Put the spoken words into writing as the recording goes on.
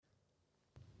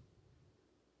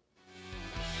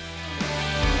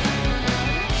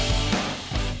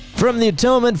From the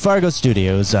Atonement Fargo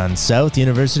Studios on South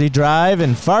University Drive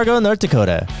in Fargo, North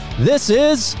Dakota, this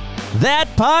is That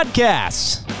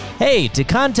Podcast. Hey, to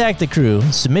contact the crew,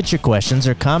 submit your questions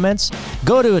or comments,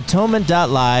 go to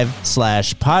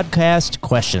atonement.live/podcast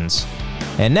questions.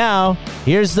 And now,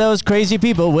 here's those crazy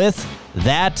people with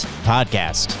That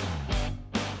Podcast.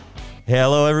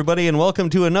 Hello, everybody, and welcome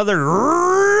to another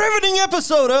riveting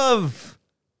episode of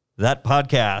That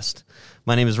Podcast.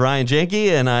 My name is Ryan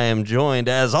Janke, and I am joined,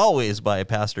 as always, by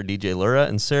Pastor DJ Lura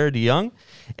and Sarah DeYoung.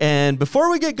 And before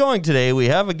we get going today, we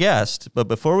have a guest. But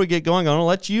before we get going, I want to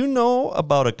let you know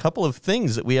about a couple of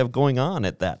things that we have going on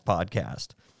at That Podcast.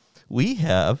 We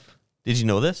have, did you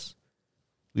know this?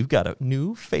 We've got a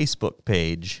new Facebook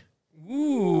page.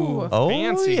 Ooh, Oh,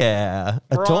 fancy. yeah.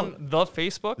 We're on the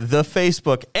Facebook? The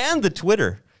Facebook and the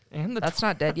Twitter. And the That's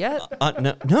not dead yet.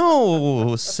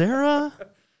 No, Sarah.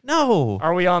 No.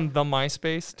 Are we on the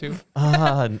MySpace too?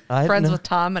 Friends with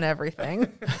Tom and everything.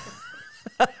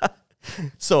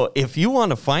 So if you want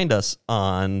to find us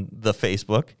on the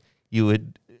Facebook, you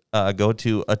would go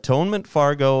to Atonement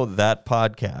Fargo, that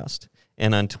podcast.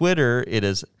 And on Twitter, it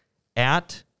is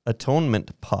at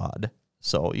Atonement Pod.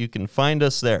 So you can find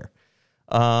us there.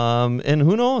 And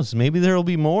who knows? Maybe there will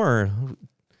be more.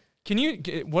 Can you?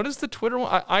 What is the Twitter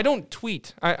one? I don't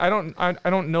tweet. I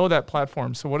don't know that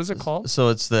platform. So what is it called? So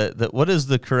it's the what is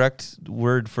the correct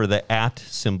word for the at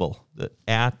symbol? The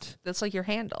at. That's like your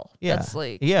handle. Yeah. That's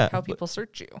like Yeah, how people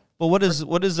search you. Well, what is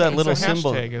that It's little a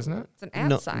symbol? hashtag, isn't it? It's an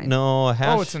at sign. No, a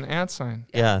hash. Oh, it's an at sign.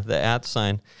 Yeah, the at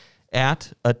sign.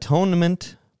 At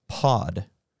Atonement Pod.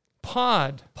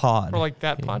 Pod. Pod. Or like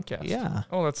that podcast. Yeah.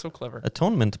 Oh, that's so clever.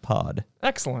 Atonement Pod.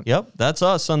 Excellent. Yep, that's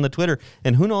us on the Twitter.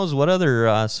 And who knows what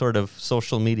other sort of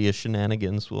social media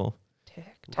shenanigans will...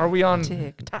 Are we on?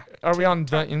 TikTok. Are we on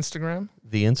the Instagram?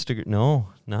 The Instagram... No,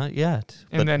 not yet.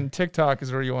 And But then TikTok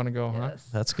is where you want to go, huh? Yes.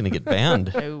 that's going to get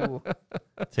banned. Oh.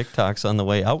 TikTok's on the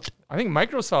way out. I think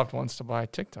Microsoft wants to buy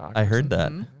TikTok. I heard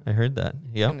that. I heard that. I'm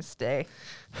Yep. gonna stay.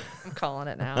 I'm calling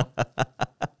it now.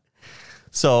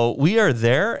 So we are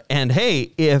there, and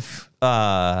hey, if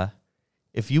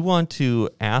you want to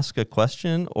ask a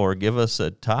question or give us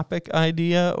a topic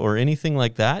idea or anything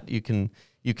like that, you can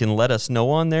let us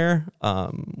know on there.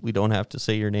 We don't have to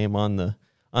say your name on the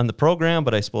program,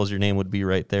 but I suppose your name would be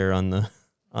right there on the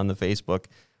Facebook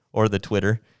or the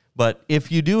Twitter. But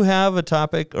if you do have a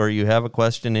topic or you have a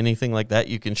question, anything like that,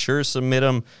 you can sure submit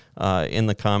them in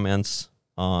the comments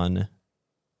on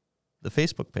the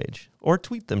Facebook page or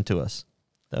tweet them to us.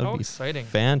 That would How be exciting.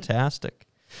 Fantastic.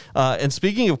 And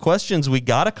speaking of questions, we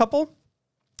got a couple.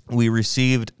 We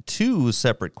received 2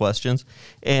 separate questions,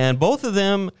 and both of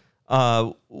them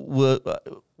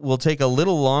will take a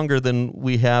little longer than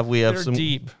we have. We have They're some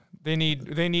deep. They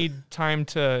need time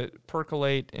to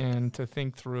percolate and to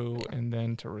think through and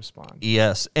then to respond.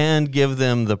 Yes, and give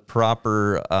them the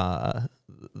proper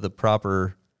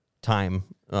time.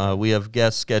 We have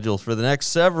guests scheduled for the next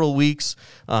several weeks,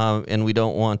 and we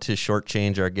don't want to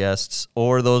shortchange our guests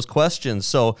or those questions.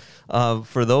 So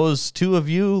for those 2 of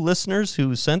you listeners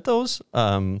who sent those,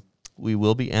 we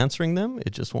will be answering them.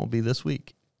 It just won't be this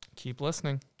week. Keep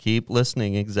listening. Keep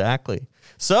listening, exactly.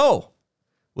 So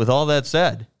with all that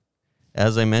said,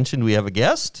 as I mentioned, we have a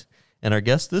guest, and our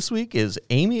guest this week is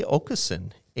Amy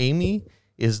Okeson. Amy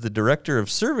is the Director of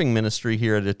Serving Ministry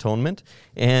here at Atonement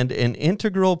and an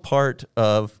integral part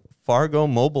of Fargo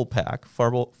Mobile Pack.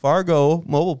 Fargo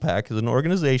Mobile Pack is an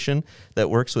organization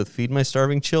that works with Feed My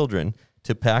Starving Children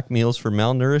to pack meals for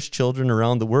malnourished children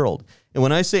around the world. And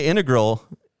when I say integral,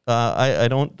 I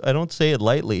don't say it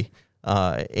lightly.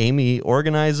 Amy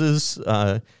organizes,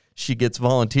 she gets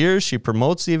volunteers, she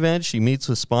promotes the event, she meets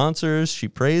with sponsors, she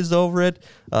prays over it,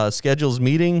 schedules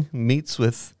meets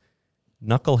with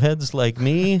knuckleheads like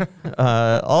me,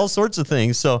 all sorts of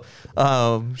things. So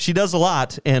she does a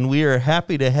lot, and we are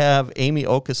happy to have Amy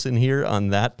Okeson here on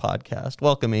That Podcast.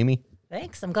 Welcome, Amy.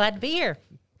 Thanks. I'm glad to be here.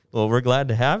 Well, we're glad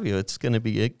to have you. It's going to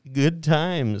be good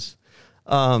times.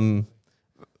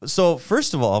 So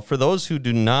first of all, for those who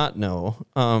do not know,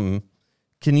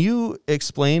 can you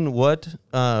explain what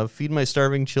Feed My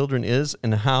Starving Children is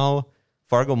and how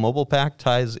Fargo Mobile Pack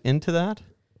ties into that?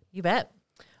 You bet.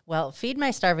 Well, Feed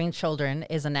My Starving Children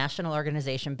is a national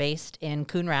organization based in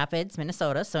Coon Rapids,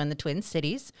 Minnesota, so in the Twin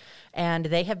Cities, and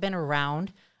they have been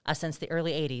around since the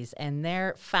early 80s. And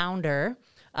their founder,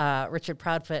 Richard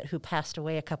Proudfoot, who passed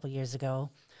away a couple years ago,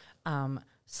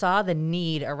 saw the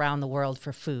need around the world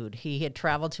for food. He had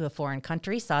traveled to a foreign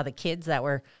country, saw the kids that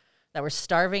were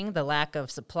starving, the lack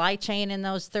of supply chain in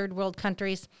those third world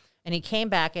countries, and he came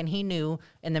back and he knew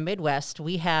in the Midwest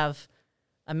we have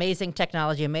amazing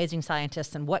technology, amazing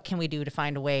scientists, and what can we do to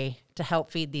find a way to help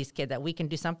feed these kids, that we can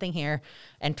do something here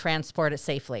and transport it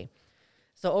safely.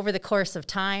 So over the course of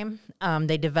time,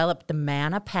 they developed the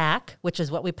Manna Pack, which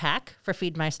is what we pack for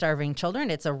Feed My Starving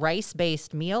Children. It's a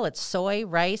rice-based meal. It's soy,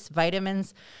 rice,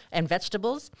 vitamins, and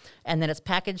vegetables. And then it's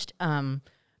packaged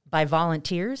by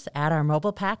volunteers at our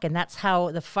mobile pack. And that's how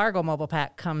the Fargo mobile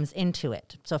pack comes into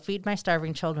it. So Feed My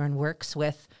Starving Children works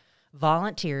with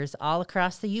volunteers all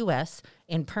across the U.S.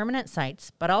 in permanent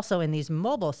sites, but also in these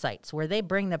mobile sites where they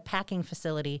bring the packing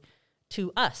facility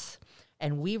to us.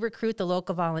 And we recruit the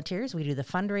local volunteers. We do the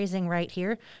fundraising right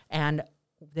here. And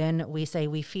then we say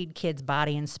we feed kids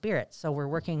body and spirit. So we're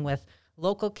working with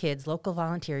local kids, local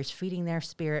volunteers, feeding their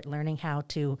spirit, learning how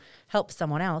to help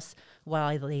someone else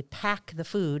while they pack the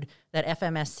food that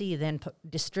FMSC then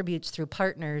distributes through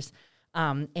partners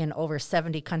in over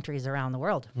 70 countries around the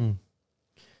world.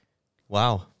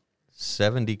 Wow.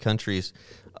 70 countries.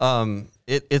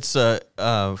 It's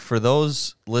for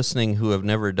those listening who have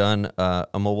never done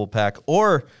a mobile pack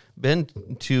or been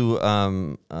to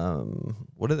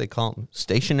what do they call them?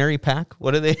 Stationary pack?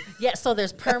 What are they? Yeah, so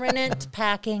there's permanent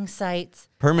packing sites.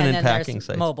 Permanent and then packing there's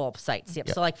sites. Mobile sites. Yep.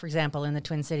 So like, for example, in the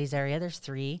Twin Cities area, there's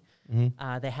 3.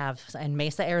 They have in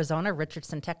Mesa, Arizona,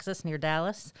 Richardson, Texas, near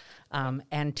Dallas,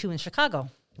 and 2 in Chicago.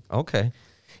 Okay.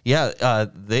 Yeah,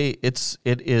 it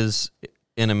is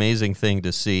an amazing thing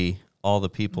to see all the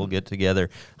people get together.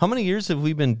 How many years have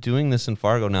we been doing this in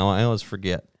Fargo now? I always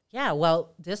forget. Yeah,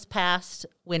 well, this past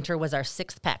winter was our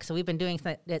 6th pack. So we've been doing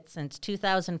it since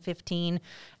 2015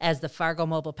 as the Fargo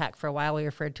Mobile Pack. For a while, we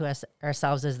referred to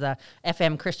ourselves as the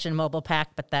FM Christian Mobile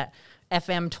Pack, but that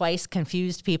FM twice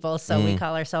confused people, so we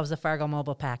call ourselves the Fargo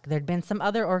Mobile Pack. There'd been some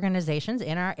other organizations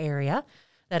in our area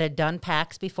that had done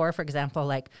packs before. For example,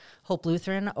 like Hope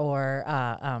Lutheran or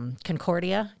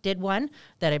Concordia did one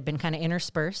that had been kind of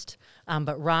interspersed.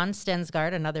 But Ron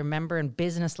Stensgaard, another member and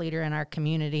business leader in our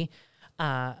community,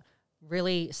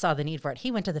 really saw the need for it. He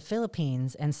went to the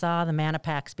Philippines and saw the Manna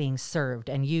Packs being served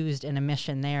and used in a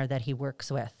mission there that he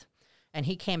works with. And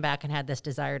he came back and had this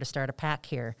desire to start a pack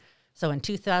here. So in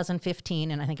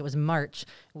 2015, and I think it was March,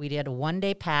 we did a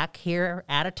 1-day pack here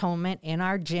at Atonement in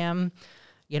our gym.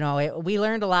 You know, we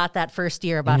learned a lot that first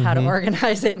year about how to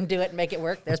organize it and do it and make it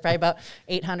work. There's probably about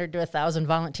 800 to 1,000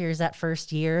 volunteers that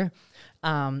first year.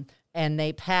 And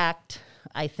they packed,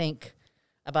 I think,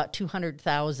 about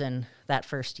 200,000 that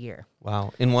first year.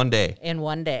 Wow. In one day. In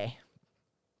one day.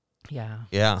 Yeah.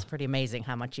 Yeah. It's pretty amazing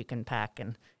how much you can pack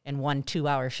in one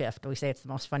 2-hour shift. We say it's the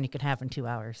most fun you can have in 2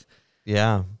 hours.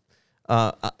 Yeah.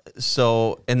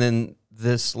 So, and then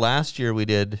this last year we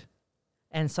did.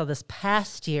 And so this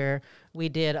past year, we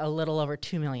did a little over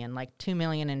 2 million, like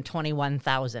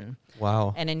 2,021,000.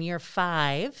 Wow. And in year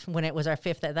 5, when it was our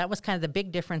 5th, that was kind of the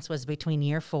big difference was between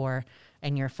year 4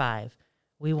 and year 5.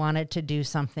 We wanted to do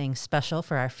something special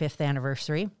for our 5th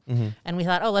anniversary. And we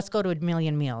thought, let's go to 1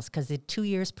 million meals because the 2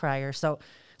 years prior. So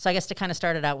I guess to kind of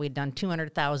start it out, we'd done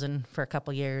 200,000 for a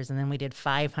couple years, and then we did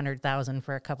 500,000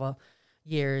 for a couple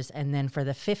years. And then for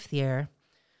the 5th year,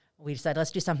 we decided,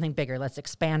 let's do something bigger. Let's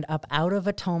expand up out of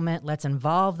Atonement. Let's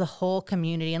involve the whole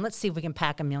community, and let's see if we can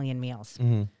pack 1 million meals.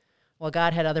 Well,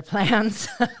 God had other plans,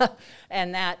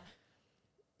 and that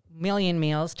 1 million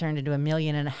meals turned into 1.5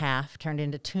 million, turned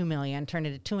into 2 million, turned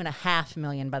into 2.5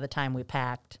 million by the time we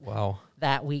packed. Wow.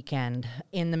 That weekend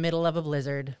in the middle of a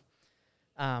blizzard.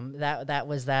 That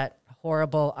was that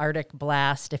horrible Arctic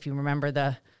blast, if you remember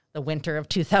the winter of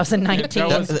 2019.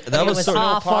 That was sort of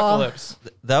awful. Apocalypse.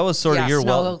 That was sort of your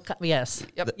Yes.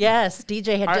 Yep. Yes,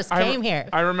 DJ had just came here.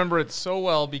 I remember it so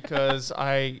well because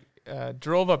I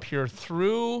drove up here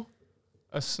through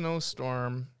a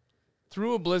snowstorm,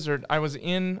 through a blizzard. I was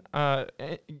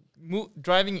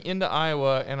driving into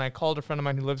Iowa, and I called a friend of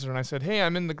mine who lives there, and I said, "Hey,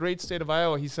 I'm in the great state of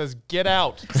Iowa." He says, "Get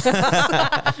out."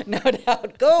 No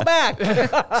doubt. Go back.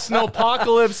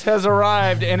 Snowpocalypse has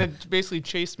arrived, and it basically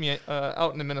chased me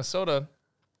out into Minnesota.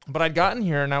 But I'd gotten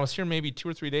here, and I was here maybe 2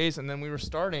 or 3 days, and then we were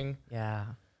starting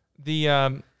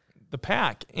the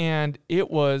pack, and it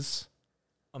was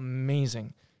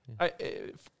amazing.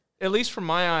 At least from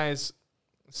my eyes,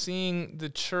 seeing the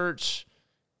church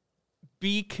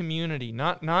be community,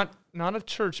 not a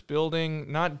church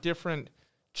building, not different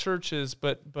churches,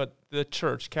 but the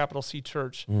church, capital C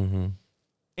church,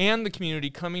 and the community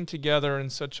coming together in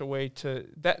such a way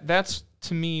that's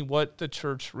to me what the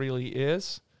church really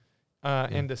is,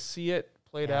 and to see it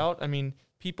played out. I mean,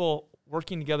 people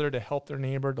working together to help their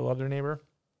neighbor, to love their neighbor,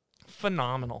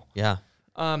 phenomenal. Yeah.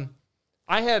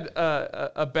 I had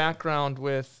a background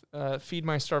with Feed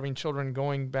My Starving Children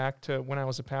going back to when I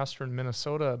was a pastor in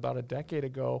Minnesota about a decade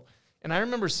ago. And I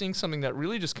remember seeing something that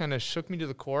really just kind of shook me to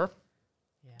the core.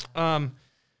 Yeah.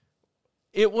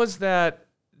 It was that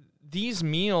these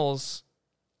meals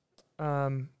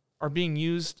are being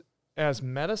used as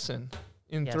medicine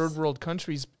in third world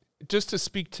countries, just to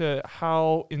speak to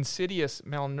how insidious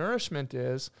malnourishment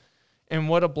is and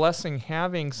what a blessing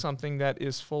having something that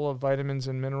is full of vitamins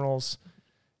and minerals,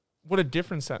 what a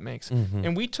difference that makes. Mm-hmm.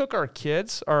 And we took our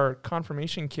kids, our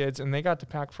confirmation kids, and they got to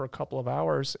pack for a couple of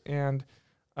hours. And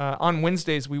on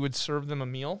Wednesdays, we would serve them a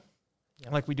meal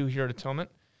like we do here at Atonement.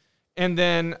 And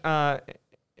then,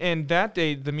 and that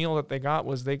day, the meal that they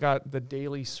got the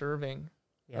daily serving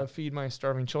of Feed My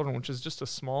Starving Children, which is just a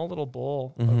small little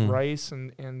bowl of rice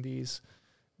and these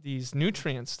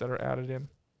nutrients that are added in.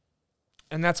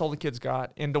 And that's all the kids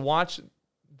got. And to watch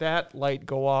that light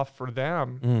go off for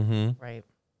them, right,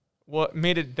 what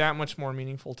made it that much more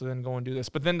meaningful to then go and do this.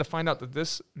 But then to find out that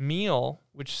this meal,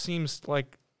 which seems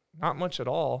like not much at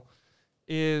all,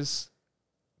 is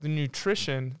the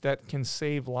nutrition that can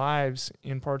save lives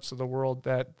in parts of the world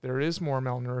that there is more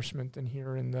malnourishment than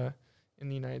here in the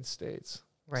United States.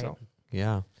 Right. So.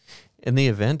 Yeah. And the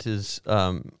event is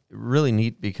really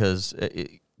neat because,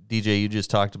 DJ, you just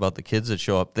talked about the kids that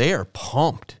show up. They are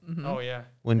pumped. Mm-hmm. Oh, yeah.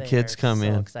 When they kids come so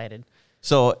in. Excited.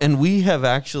 So, and we have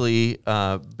actually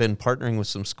been partnering with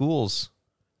some schools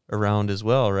around as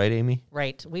well, right, Amy?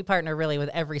 Right. We partner really with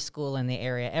every school in the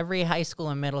area. Every high school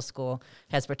and middle school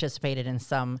has participated in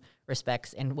some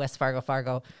respects in West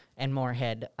Fargo, and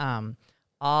Moorhead.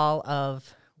 All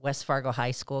of West Fargo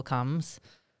High School comes,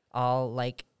 all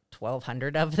like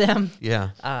 1,200 of them.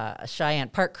 Yeah. Cheyenne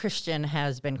Park Christian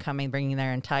has been coming, bringing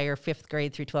their entire 5th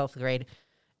grade through 12th grade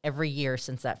every year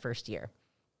since that first year.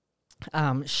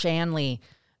 Shanley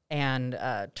and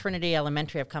Trinity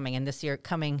Elementary have coming, and this year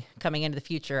coming into the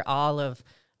future, all of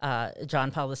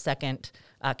John Paul II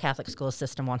Catholic school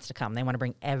system wants to come. They want to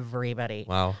bring everybody.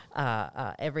 Wow.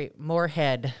 Every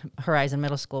Moorhead Horizon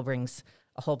Middle School brings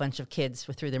a whole bunch of kids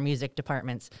through their music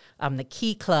departments. The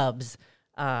Key Clubs,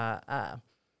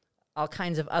 all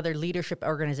kinds of other leadership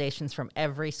organizations from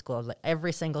every school.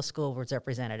 Every single school was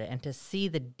represented, and to see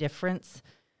the difference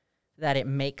that it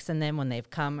makes in them when they've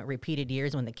come repeated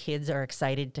years, when the kids are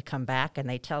excited to come back and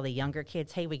they tell the younger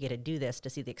kids, hey, we get to do this, to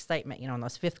see the excitement, in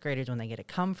those 5th graders when they get to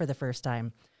come for the first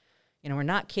time. We're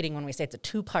not kidding when we say it's a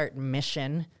 2-part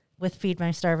mission with Feed My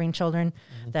Starving Children,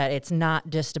 that it's not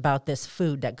just about this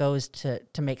food that goes to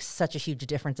make such a huge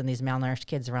difference in these malnourished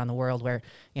kids around the world where,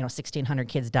 1,600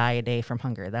 kids die a day from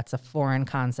hunger. That's a foreign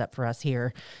concept for us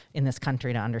here in this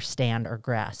country to understand or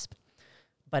grasp.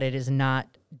 But it is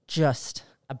not just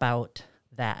about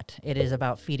that. It is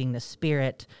about feeding the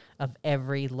spirit of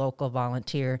every local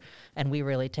volunteer, and we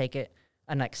really take it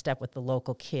a next step with the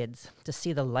local kids to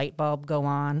see the light bulb go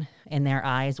on in their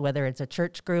eyes, whether it's a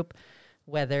church group,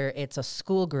 whether it's a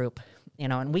school group,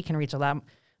 and we can reach a lot.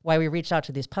 Why we reach out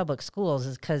to these public schools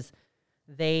is because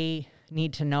they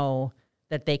need to know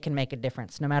that they can make a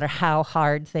difference, no matter how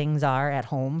hard things are at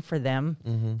home for them,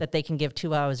 that they can give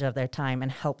 2 hours of their time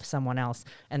and help someone else.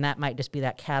 And that might just be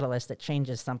that catalyst that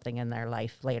changes something in their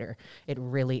life later. It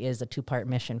really is a 2-part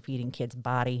mission, feeding kids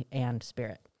body and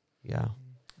spirit. Yeah.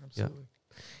 Absolutely.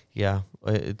 Yeah.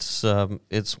 It's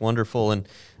wonderful. And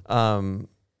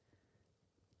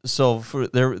so for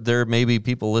there may be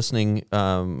people listening.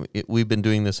 We've been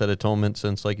doing this at Atonement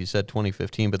since, like you said,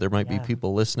 2015, but there might be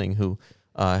people listening who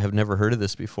have never heard of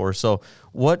this before. So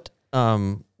which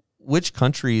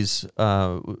countries,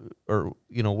 or,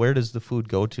 where does the food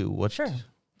go to? Sure.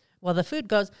 Well, the food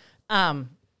goes,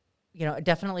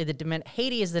 definitely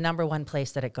Haiti is the number one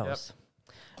place that it goes.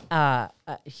 Yep.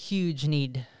 A huge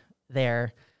need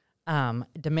there.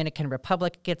 Dominican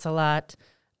Republic gets a lot.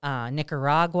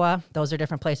 Nicaragua, those are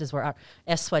different places where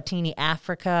Eswatini,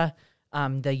 Africa,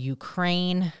 the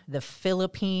Ukraine, the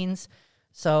Philippines.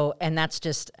 So, and that's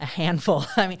just a handful.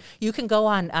 I mean, you can go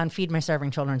on Feed My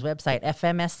Starving Children's website,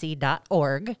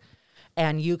 fmsc.org,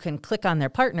 and you can click on their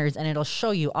partners, and it'll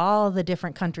show you all the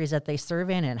different countries that they serve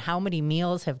in and how many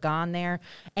meals have gone there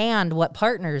and what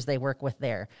partners they work with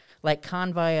there, like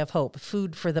Convoy of Hope,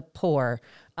 Food for the Poor,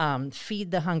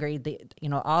 Feed the Hungry,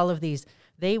 all of these.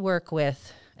 They work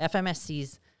with,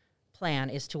 FMSC's plan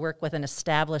is to work with an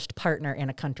established partner in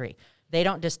a country. They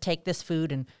don't just take this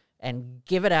food and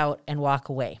give it out and walk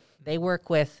away. They work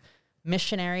with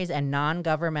missionaries and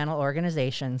non-governmental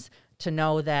organizations to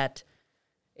know that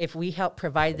if we help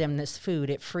provide them this food,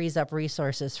 it frees up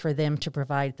resources for them to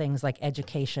provide things like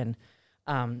education,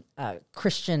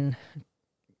 Christian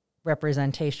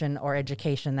representation or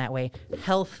education that way,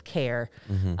 health care,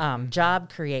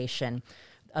 job creation.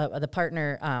 The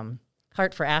partner,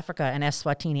 Heart for Africa and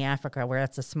Eswatini, Africa, where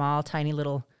it's a small, tiny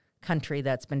little country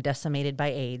that's been decimated by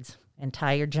AIDS,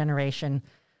 entire generation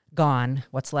gone.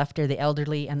 What's left are the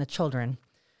elderly and the children.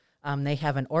 They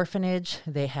have an orphanage.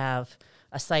 They have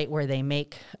a site where they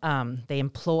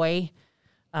employ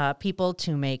people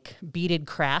to make beaded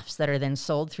crafts that are then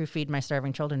sold through Feed My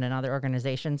Starving Children and other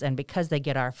organizations. And because they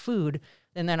get our food,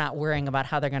 then they're not worrying about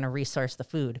how they're going to resource the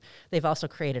food. They've also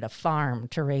created a farm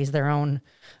to raise their own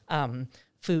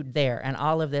food there. And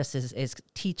all of this is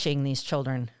teaching these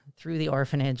children through the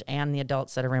orphanage and the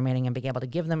adults that are remaining and being able to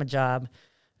give them a job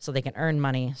so they can earn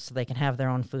money, so they can have their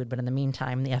own food. But in the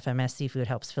meantime, the FMSC food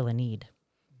helps fill a need.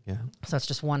 Yeah. So it's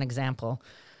just one example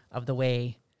of the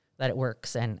way that it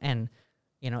works. And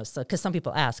so because some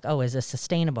people ask, oh, is this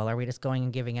sustainable? Are we just going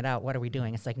and giving it out? What are we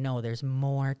doing? It's like, no, there's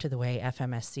more to the way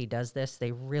FMSC does this.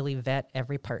 They really vet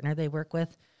every partner they work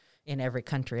with in every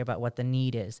country about what the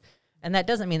need is. And that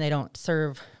doesn't mean they don't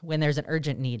serve when there's an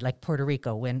urgent need, like Puerto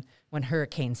Rico, when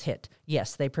hurricanes hit.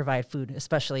 Yes, they provide food,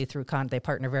 especially through they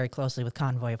partner very closely with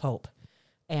Convoy of Hope,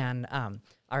 and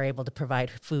are able to provide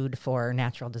food for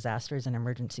natural disasters and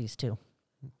emergencies too.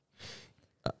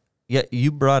 Yeah,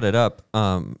 you brought it up,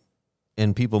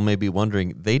 and people may be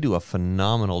wondering, they do a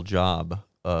phenomenal job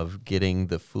of getting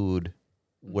the food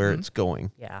where it's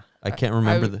going. Yeah. I can't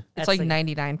remember it's like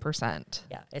 99%.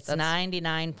 Yeah, it's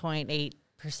 99.8%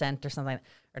 or something,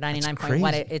 or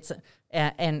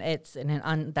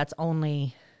 99.1. That's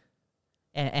only,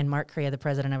 and Mark Correa, the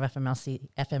president of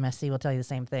FMSC will tell you the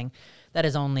same thing. That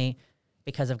is only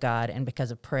because of God and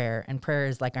because of prayer. And prayer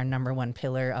is like our number one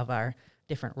pillar of our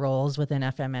different roles within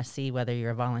FMSC, whether you're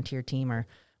a volunteer team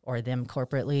or them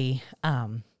corporately.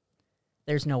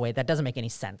 There's no way. That doesn't make any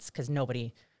sense because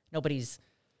nobody's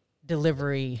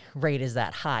delivery rate is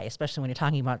that high, especially when you're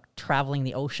talking about traveling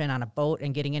the ocean on a boat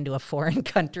and getting into a foreign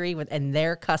country and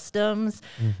their customs,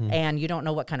 and you don't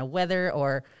know what kind of weather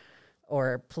or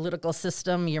political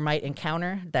system you might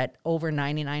encounter. That over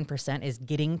 99% is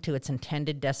getting to its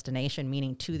intended destination,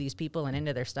 meaning to these people and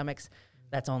into their stomachs.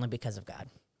 That's only because of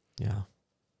God. Yeah.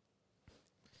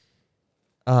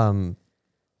 How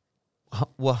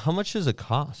much does it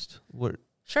cost?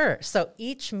 Sure. So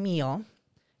each meal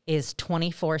is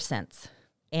 24 cents,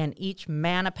 and each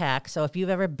manna pack. So if you've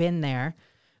ever been there,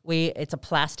 it's a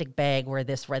plastic bag where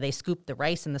they scoop the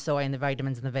rice and the soy and the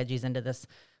vitamins and the veggies into this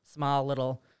small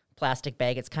little plastic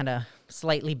bag. It's kind of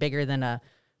slightly bigger than a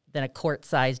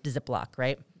quart-sized Ziploc,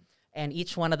 right? And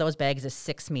each one of those bags is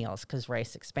 6 meals because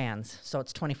rice expands. So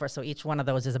it's 24. So each one of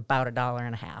those is about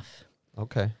 $1.50.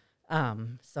 Okay.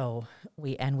 So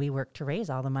we work to raise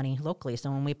all the money locally. So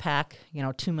when we pack,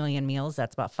 2 million meals,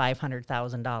 that's about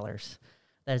 $500,000.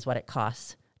 That is what it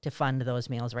costs to fund those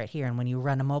meals right here. And when you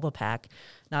run a mobile pack,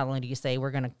 not only do you say,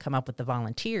 we're going to come up with the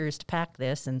volunteers to pack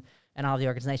this and all the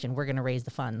organization, we're going to raise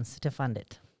the funds to fund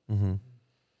it. Mm-hmm.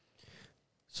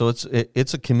 So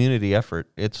it's a community effort.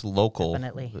 It's local.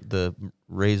 Definitely. The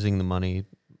raising the money,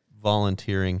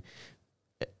 volunteering.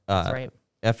 That's right.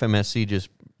 FMSC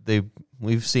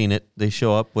we've seen it. They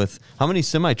show up with, how many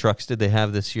semi trucks did they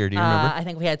have this year? Do you remember? I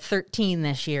think we had 13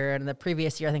 this year, and the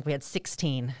previous year I think we had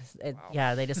 16. Wow.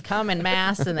 Yeah, they just come en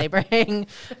masse and they bring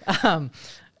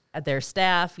their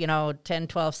staff, 10,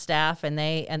 12 staff, and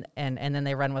then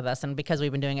they run with us. And because we've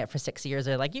been doing it for 6 years,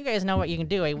 they're like, you guys know what you can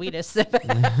do. We just sit back.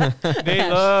 They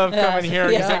love coming here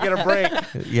because they get a break.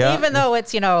 Yeah. Even though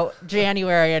it's,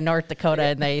 January in North Dakota,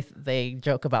 and they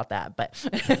joke about that. But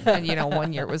and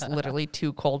 1 year it was literally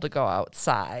too cold to go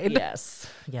outside.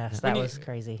 Yes, that was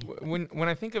crazy. When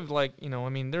I think of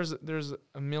there's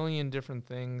a million different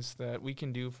things that we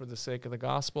can do for the sake of the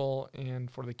gospel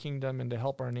and for the kingdom and to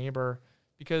help our neighbor,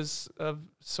 because of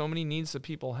so many needs that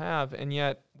people have. And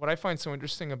yet what I find so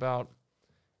interesting about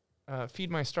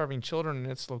Feed My Starving Children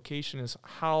and its location is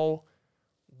how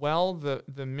well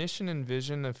the mission and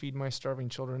vision of Feed My Starving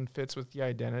Children fits with the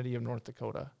identity of North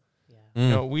Dakota.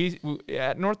 Yeah. We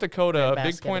at North Dakota, a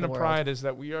big point of pride is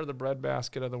that we are the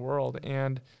breadbasket of the world.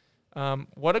 And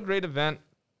what a great event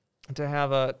to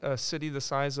have a city the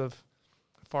size of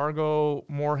Fargo,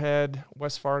 Moorhead,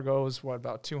 West Fargo is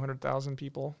about 200,000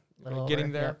 people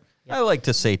getting there. Yep. I like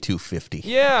to say 250.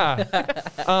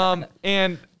 Yeah.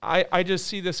 And I just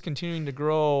see this continuing to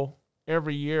grow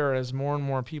every year as more and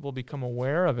more people become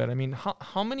aware of it. I mean,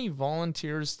 how many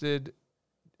volunteers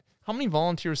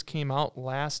came out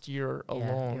last year alone?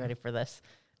 Yeah, you ready for this?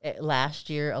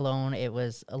 Last year alone, it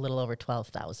was a little over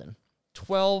 12,000.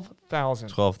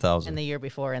 12,000. And the year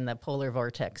before in the polar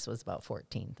vortex was about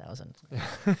 14,000.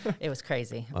 It was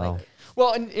crazy. Wow.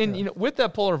 And with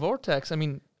that polar vortex, I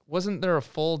mean, wasn't there a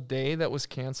full day that was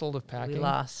canceled of packing? We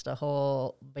lost a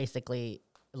whole, basically,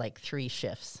 3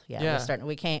 shifts. Yeah.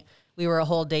 We were a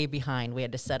whole day behind. We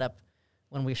had to set up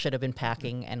when we should have been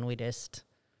packing, and we just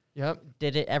Yep.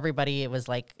 did it. Everybody, it was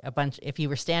like a bunch. If you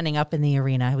were standing up in the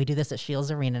arena, we do this at Shields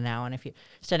Arena now, and if you're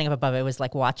standing up above, it was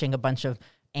like watching a bunch of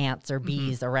ants or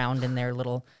bees around in their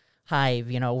little hive,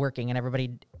 working, and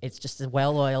everybody. It's just a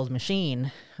well-oiled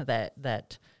machine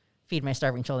that Feed My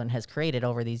Starving Children has created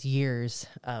over these years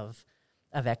of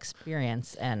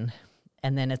experience, and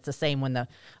then it's the same when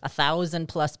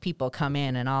 1,000+ people come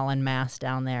in and all en masse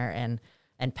down there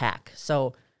and pack.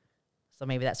 So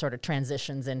maybe that sort of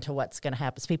transitions into what's going to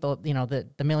happen. So people, the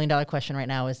 $1 million question right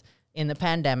now is, in the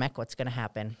pandemic, what's going to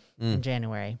happen in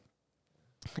January?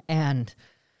 And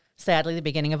sadly, the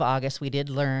beginning of August, we did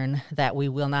learn that we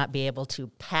will not be able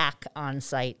to pack on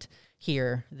site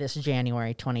here this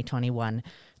January 2021.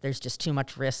 There's just too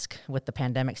much risk with the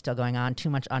pandemic still going on, too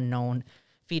much unknown.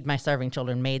 Feed My Starving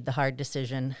Children made the hard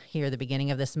decision here at the beginning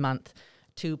of this month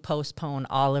to postpone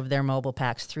all of their mobile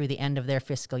packs through the end of their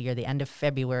fiscal year, the end of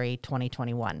February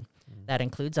 2021. That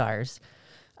includes ours.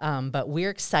 But we're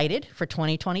excited for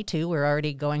 2022. We're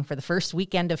already going for the first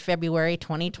weekend of February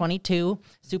 2022,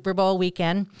 Super Bowl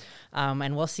weekend.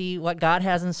 And we'll see what God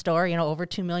has in store, over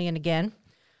 2 million again.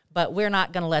 But we're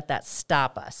not going to let that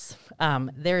stop us.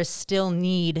 There is still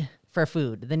need for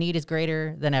food. The need is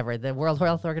greater than ever. The World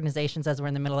Health Organization says we're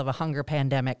in the middle of a hunger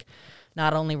pandemic,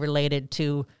 not only related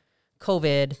to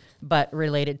COVID, but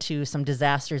related to some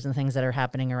disasters and things that are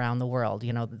happening around the world.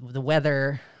 The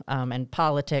weather and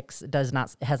politics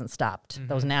hasn't stopped.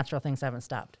 Those natural things haven't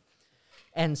stopped.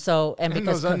 And so, and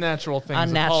because those unnatural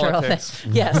things, politics.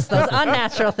 Yes, those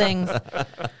unnatural things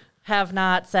have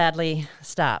not sadly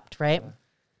stopped, right?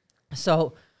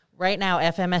 So right now,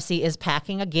 FMSC is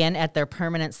packing again at their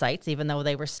permanent sites, even though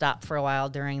they were stopped for a while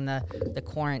during the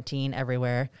quarantine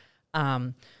everywhere.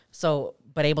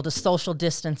 But able to social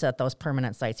distance at those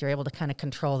permanent sites. You're able to kind of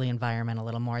control the environment a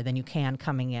little more than you can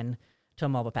coming in to a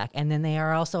mobile pack. And then they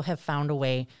also have found a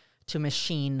way to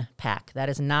machine pack. That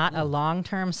is not a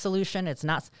long-term solution. It's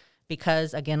not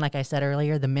because, again, like I said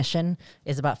earlier, the mission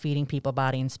is about feeding people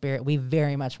body and spirit. We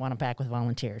very much want to pack with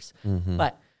volunteers.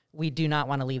 But we do not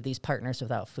want to leave these partners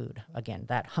without food. Again,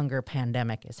 that hunger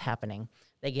pandemic is happening.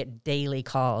 They get daily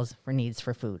calls for needs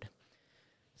for food.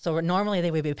 So normally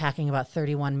they would be packing about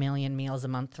 31 million meals a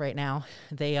month right now.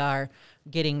 They are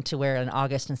getting to where in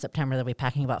August and September they'll be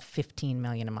packing about 15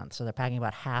 million a month. So they're packing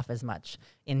about half as much.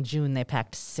 In June, they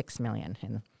packed 6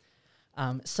 million.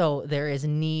 So there is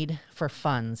need for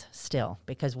funds still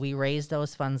because we raise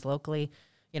those funds locally.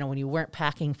 When you weren't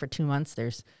packing for 2 months,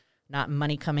 there's not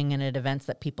money coming in at events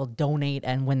that people donate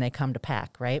and when they come to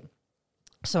pack, right?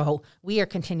 So we are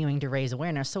continuing to raise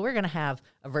awareness. So we're going to have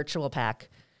a virtual pack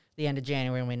the end of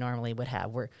January than we normally would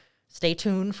have. Stay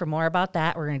tuned for more about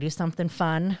that. We're going to do something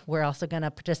fun. We're also going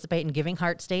to participate in Giving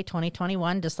Hearts Day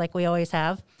 2021, just like we always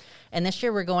have. And this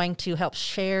year we're going to help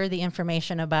share the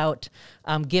information about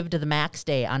Give to the Max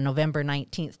Day on November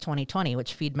 19th, 2020,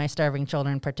 which Feed My Starving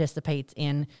Children participates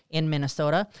in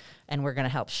Minnesota. And we're going to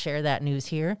help share that news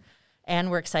here.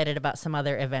 And we're excited about some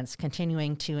other events,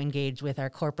 continuing to engage with our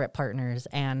corporate partners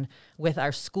and with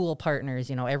our school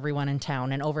partners, everyone in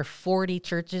town. And over 40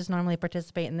 churches normally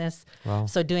participate in this. Wow.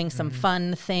 So doing some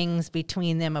fun things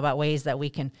between them about ways that we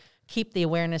can keep the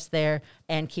awareness there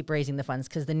and keep raising the funds,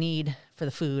 because the need for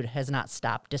the food has not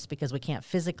stopped. Just because we can't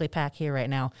physically pack here right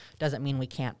now doesn't mean we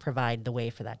can't provide the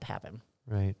way for that to happen.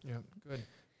 Right. Yeah, good.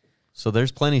 So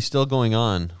there's plenty still going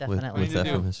on with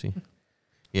FMSC.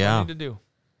 Yeah. Plenty to do.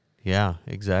 Yeah,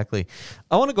 exactly.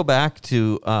 I want to go back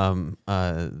to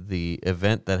the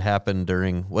event that happened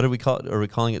during, what do we call it? Are we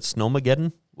calling it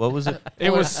Snowmageddon? What was it?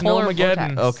 It was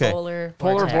Snowmageddon. Okay. Polar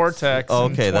Vortex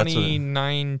okay, in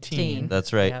 2019.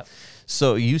 That's right. Yep.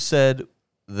 So you said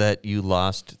that you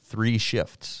lost 3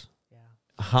 shifts. Yeah.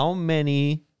 How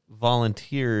many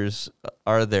volunteers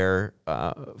are there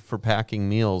for packing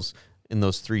meals in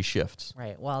those 3 shifts?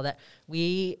 Right. Well, that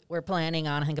we were planning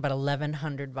on, I think, about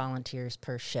 1,100 volunteers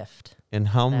per shift. And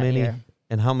how many year.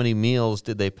 and how many meals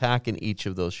did they pack in each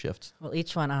of those shifts? Well,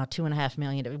 each one, 2.5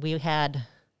 million.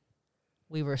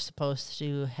 We were supposed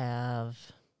to have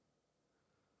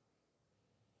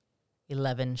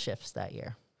 11 shifts that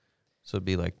year. So it'd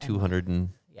be like 200 and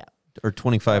yeah, or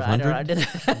 2,500.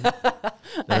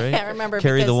 I can't remember.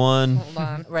 Carry the one. Hold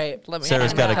on. Right. Let me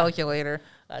Sarah's have got my a calculator.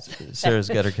 Sarah's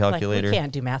got her calculator. Like, we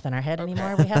can't do math in our head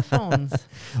anymore. We have phones.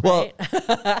 Well,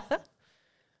 right?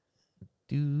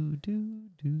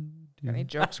 Any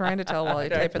jokes trying to tell while you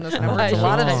type in this number? It's a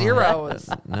lot of zeros.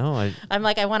 No, I'm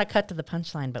like, I want to cut to the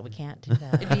punchline, but we can't do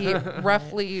that. It'd be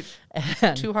roughly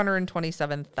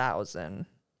 227,000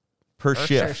 per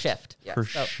shift. Per shift. Yes. Per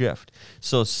shift.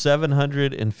 So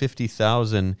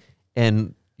 750,000,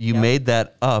 and you Yep. made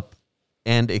that up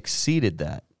and exceeded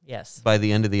that Yes. by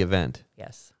the end of the event.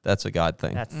 Yes. That's a God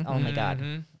thing. That's only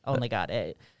God. Only God.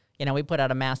 We put out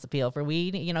a mass appeal for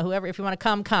whoever, if you want to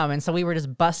come. And so we were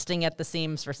just busting at the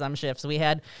seams for some shifts. We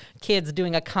had kids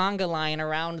doing a conga line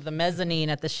around the mezzanine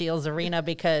at the Shields Arena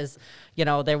because,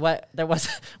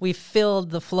 we filled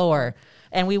the floor.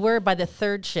 And we were by the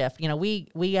third shift,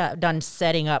 we got done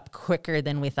setting up quicker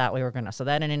than we thought we were going to. So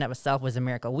that in and of itself was a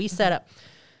miracle. We set up,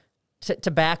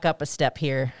 to back up a step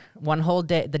here, one whole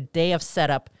day, the day of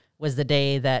setup was the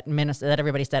day that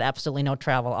everybody said absolutely no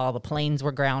travel. All the planes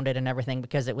were grounded and everything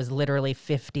because it was literally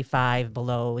 55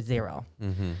 below zero.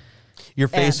 Mm-hmm. Your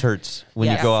face hurts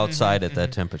when you go outside at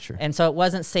that temperature. And so it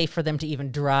wasn't safe for them to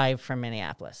even drive from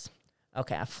Minneapolis.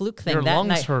 Okay, a fluke thing. Your that lungs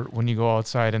night hurt when you go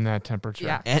outside in that temperature.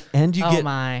 Yeah. And you get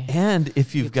my. And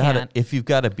if you've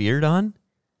got a beard on,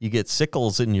 you get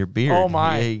sickles in your beard. Oh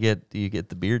my! Yeah, you get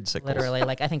the beard sickles. Literally,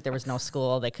 I think there was no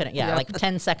school. They couldn't. Yeah, like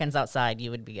 10 seconds outside,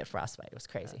 you would get frostbite. It was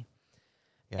crazy.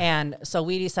 Yeah. And so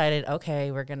we decided,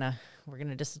 okay, we're gonna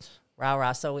just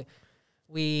rah. So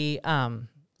we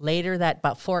later that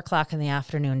about 4:00 in the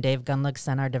afternoon, Dave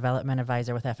Gunlickson, our development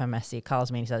advisor with FMSC,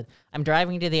 calls me and he said, "I'm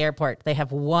driving to the airport. They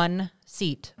have one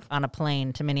seat on a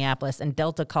plane to Minneapolis, and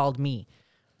Delta called me.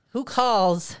 Who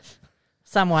calls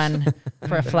someone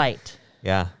for a flight?"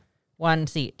 Yeah. One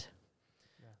seat.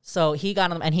 So he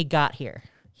got on and he got here.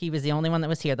 He was the only one that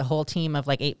was here. The whole team of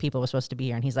 8 people was supposed to be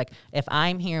here. And he's like, if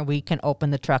I'm here, we can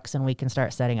open the trucks and we can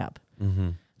start setting up. Mm-hmm.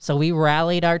 So we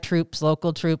rallied our troops,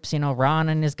 local troops, Ron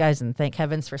and his guys, and thank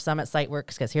heavens for Summit Site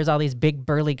Works, because here's all these big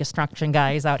burly construction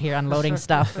guys out here unloading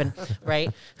stuff and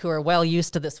who are well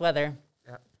used to this weather.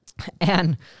 Yeah.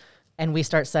 And we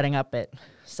start setting up at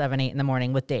 7, 8 in the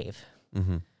morning with Dave.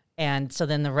 Mm-hmm. And so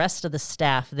then the rest of the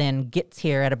staff then gets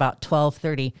here at about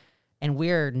 12:30, and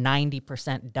we're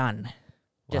 90% done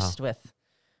just with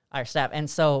our staff. And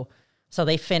so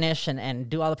they finish and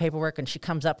do all the paperwork, and she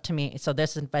comes up to me. So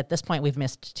at this point, we've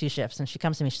missed 2 shifts, and she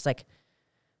comes to me. She's like,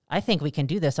 "I think we can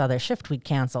do this other shift we'd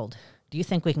canceled. Do you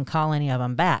think we can call any of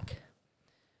them back?"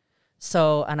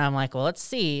 So, and I'm like, well, let's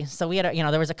see. So we had,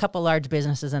 there was a couple large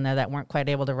businesses in there that weren't quite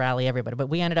able to rally everybody, but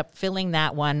we ended up filling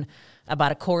that one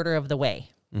about a quarter of the way.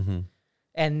 Mm-hmm.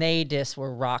 And they just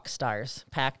were rock stars,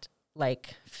 packed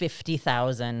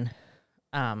 50,000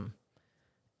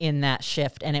 in that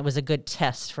shift. And it was a good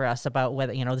test for us about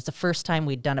whether, it's the first time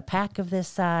we'd done a pack of this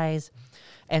size.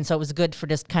 And so it was good for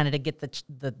just kind of to get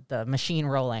the machine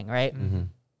rolling, right? Mm-hmm.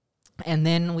 And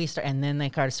then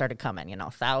they started coming,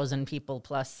 1,000 people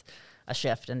plus a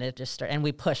shift. And it just started, and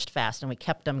we pushed fast and we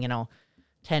kept them,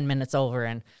 10 minutes over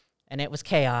and it was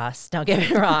chaos. Don't get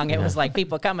me wrong. It was like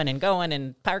people coming and going,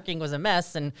 and parking was a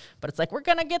mess. But it's like, we're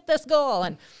going to get this goal.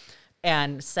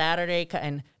 And Saturday,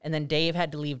 and then Dave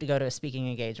had to leave to go to a speaking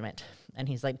engagement. And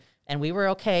he's like, and we were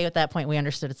okay at that point. We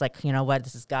understood it's like, what,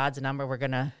 this is God's number. We're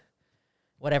going to,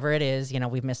 whatever it is,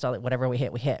 we've missed all it. Whatever we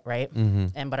hit, right?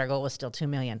 Mm-hmm. But our goal was still 2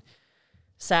 million.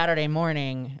 Saturday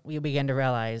morning, we began to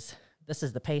realize this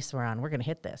is the pace we're on. We're going to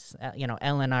hit this.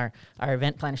 Ellen, our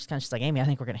event planner, she's like, "Amy, I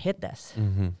think we're going to hit this."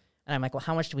 Mm-hmm. And I'm like, well,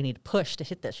 how much do we need to push to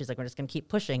hit this? She's like, we're just going to keep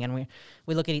pushing. And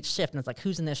we look at each shift, and it's like,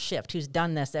 who's in this shift? Who's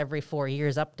done this every 4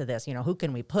 years up to this? Who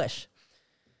can we push?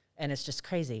 And it's just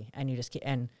crazy. And you just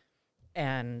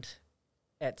and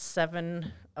at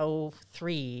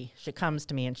 7:03, she comes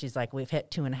to me, and she's like, we've hit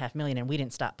 2.5 million, and we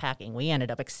didn't stop packing. We ended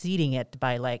up exceeding it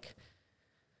by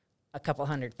a couple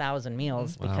 100,000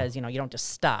 meals because, you don't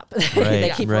just stop.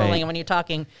 They keep rolling. And when you're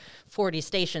talking 40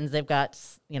 stations, they've got,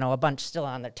 a bunch still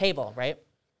on their table, right?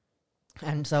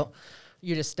 And so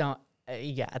you just don't,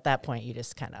 at that point, you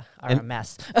just kind of are a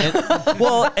mess. But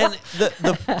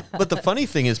the funny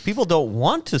thing is people don't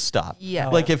want to stop. Yeah.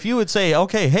 Like if you would say,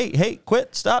 okay, hey,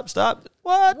 quit, stop.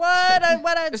 What?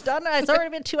 I've done it. It's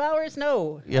already been 2 hours.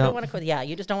 No, Yeah. I don't want to quit. Yeah,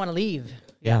 you just don't want to leave.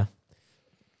 Yeah.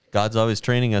 God's always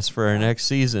training us for our next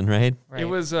season, right? It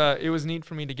was neat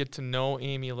for me to get to know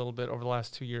Amy a little bit over the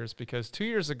last 2 years, because 2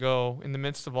 years ago, in the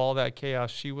midst of all that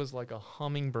chaos, she was like a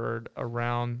hummingbird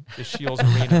around the Shields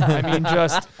Arena. I mean,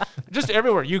 just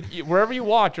everywhere. You wherever you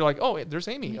walk, you're like, oh, there's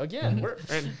Amy again.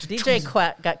 And DJ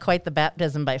got quite the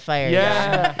baptism by fire.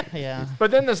 Yeah.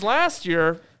 But then this last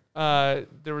year,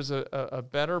 there was a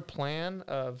better plan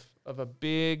of a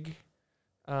big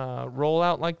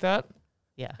rollout like that.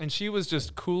 Yeah. And she was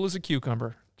just cool as a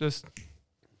cucumber. Just,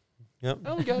 Yep.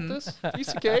 oh, we got this.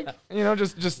 Piece of cake.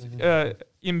 Just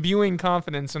imbuing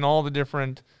confidence in all the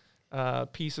different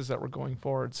pieces that were going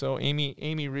forward. So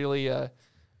Amy really, a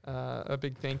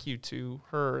big thank you to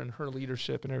her and her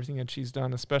leadership and everything that she's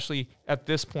done, especially at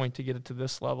this point to get it to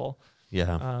this level.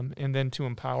 Yeah. And then to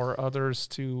empower others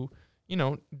to,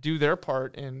 do their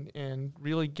part and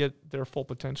really get their full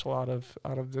potential out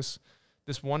of this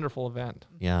wonderful event.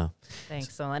 Yeah.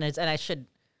 Thanks. So, and I should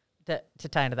to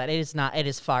tie into that. It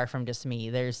is far from just me.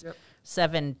 There's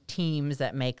 7 teams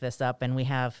that make this up, and we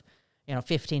have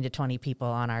 15 to 20 people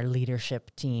on our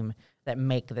leadership team that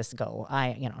make this go.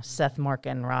 Seth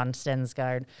Morkin, Ron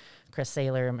Stensgaard, Chris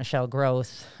Saylor, Michelle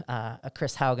Groth,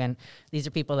 Chris Haugen. These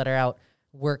are people that are out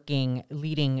working,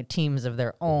 leading teams of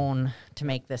their own to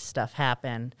make this stuff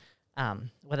happen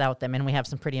without them. And we have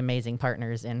some pretty amazing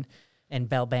partners in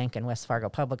Bell Bank and West Fargo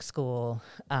Public School,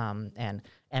 and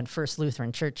First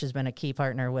Lutheran Church has been a key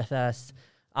partner with us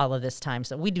all of this time.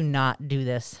 So we do not do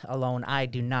this alone. I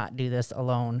do not do this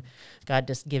alone. God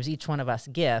just gives each one of us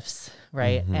gifts,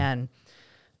 right? Mm-hmm.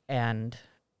 And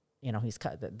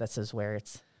this is where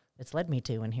it's led me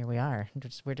to, and here we are.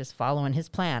 We're just following his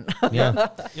plan. Yeah.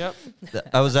 Yep.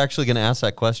 I was actually going to ask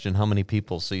that question. How many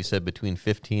people? So you said between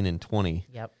 15 and 20.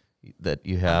 Yep. That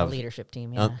you have on the leadership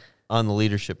team. Yeah. On the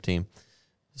leadership team.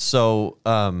 So,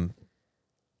 how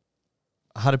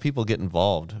do people get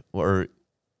involved, or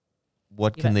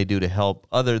what can they do to help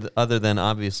other than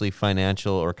obviously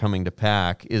financial or coming to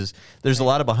PAC? There's a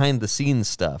lot of behind the scenes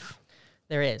stuff.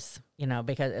 There is,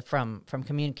 because from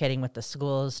communicating with the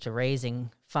schools to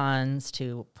raising funds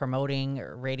to promoting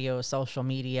radio, social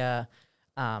media,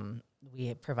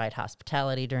 we provide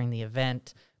hospitality during the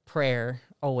event, prayer,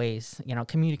 always,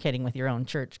 communicating with your own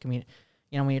church. When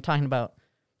you're talking about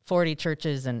 40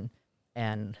 churches and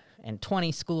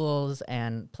 20 schools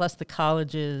and plus the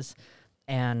colleges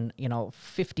and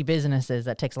 50 businesses,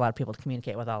 that takes a lot of people to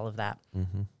communicate with all of that.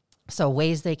 Mm-hmm. So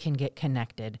ways they can get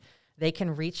connected. They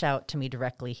can reach out to me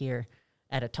directly here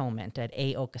at Atonement at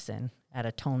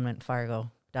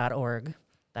atonementfargo.org.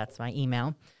 That's my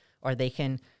email. Or they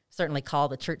can certainly call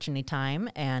the church anytime,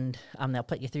 and they'll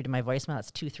put you through to my voicemail.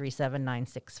 It's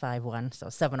 237-9651, so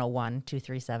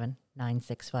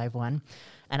 701-237-9651.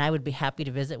 And I would be happy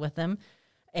to visit with them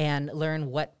and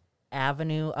learn what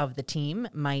avenue of the team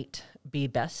might be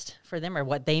best for them or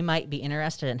what they might be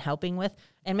interested in helping with.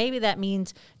 And maybe that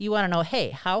means you want to know, hey,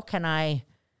 how can I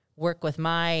work with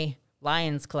my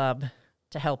Lions Club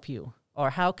to help you? Or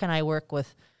how can I work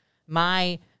with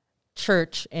my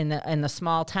church in the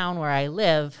small town where I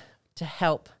live to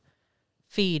help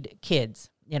feed kids?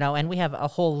 And we have a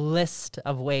whole list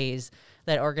of ways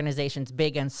that organizations,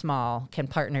 big and small, can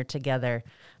partner together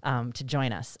to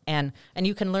join us. And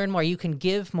you can learn more. You can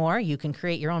give more. You can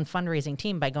create your own fundraising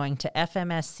team by going to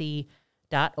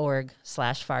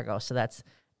fmsc.org/Fargo. So that's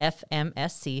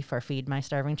FMSC for Feed My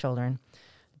Starving Children,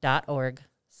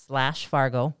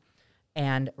 .org/Fargo.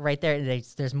 And right there,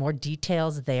 there's more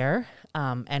details there,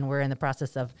 and we're in the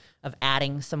process of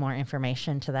adding some more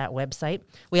information to that website.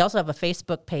 We also have a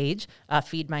Facebook page,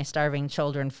 Feed My Starving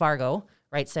Children Fargo.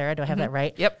 Right, Sarah? Do I have that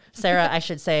right? Yep. Sarah, I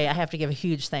should say, I have to give a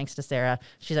huge thanks to Sarah.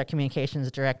 She's our communications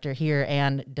director here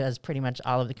and does pretty much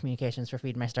all of the communications for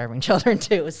Feed My Starving Children,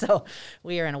 too. So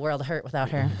we are in a world of hurt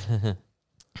without her.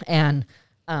 And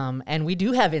we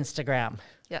do have Instagram.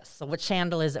 Yes. So which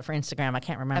handle is it for Instagram? I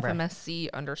can't remember.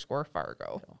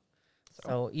 FMSC_Fargo.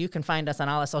 So you can find us on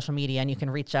all the social media, and you can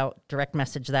reach out, direct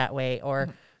message that way, or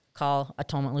call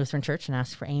Atonement Lutheran Church and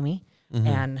ask for Amy. Mm-hmm.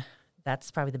 And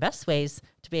that's probably the best ways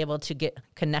to be able to get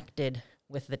connected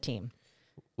with the team.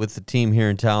 With the team here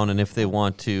in town, and if they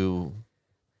want to,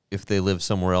 if they live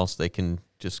somewhere else, they can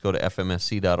just go to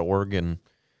fmsc.org and...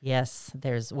 Yes,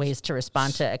 there's ways to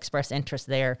respond to express interest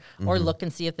there, or look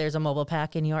and see if there's a mobile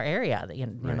PAC in your area. You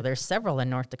know, there's several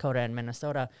in North Dakota and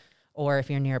Minnesota, or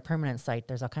if you're near a permanent site,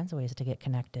 there's all kinds of ways to get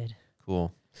connected.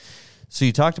 Cool. So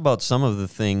you talked about some of the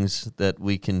things that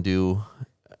we can do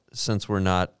since we're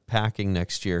not packing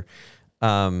next year.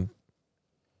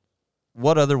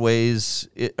 What other ways,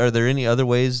 are there any other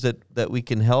ways that we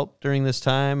can help during this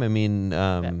time? I mean,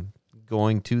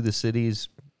 going to the cities,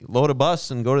 load a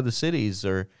bus and go to the cities,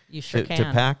 or you sure to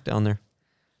pack down there.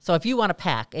 So if you want to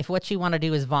pack, if what you want to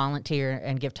do is volunteer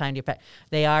and give time to your pack,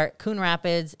 they are Coon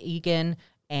Rapids, Eagan,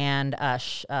 and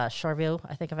Shoreview,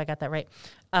 I think if I got that right,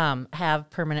 have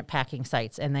permanent packing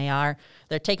sites, and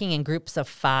they're taking in groups of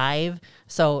 5.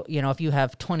 So, if you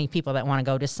have 20 people that want to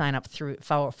go, just sign up through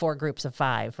 4 groups of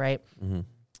 5, right? Mm-hmm.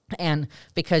 And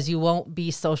because you won't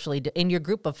be socially, in your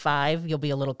group of 5, you'll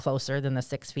be a little closer than the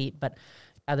 6 feet, but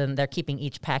other than they're keeping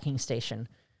each packing station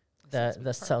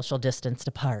the social distance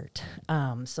apart.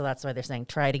 So that's why they're saying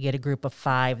try to get a group of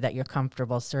 5 that you're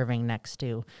comfortable serving next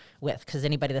to with, because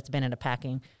anybody that's been in a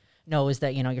packing knows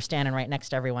that, you know, you're standing right next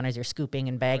to everyone as you're scooping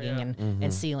and bagging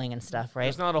and sealing and stuff, right?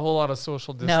 There's not a whole lot of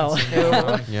social No.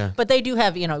 distancing. Yeah. But they do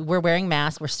have, you know, we're wearing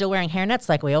masks. We're still wearing hairnets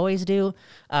like we always do.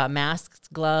 Masks,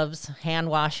 gloves, hand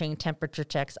washing, temperature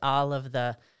checks, all of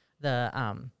the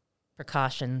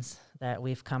precautions that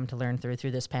we've come to learn through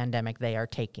this pandemic, they are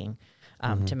taking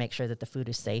to make sure that the food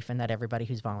is safe and that everybody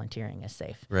who's volunteering is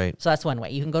safe. Right. So that's one way.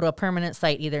 You can go to a permanent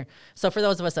site either. So for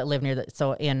those of us that live near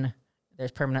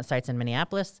there's permanent sites in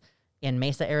Minneapolis, in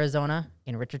Mesa, Arizona,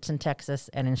 in Richardson, Texas,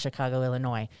 and in Chicago,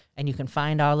 Illinois. And you can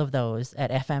find all of those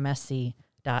at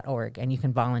fmsc.org. And you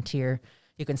can volunteer.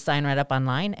 You can sign right up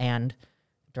online and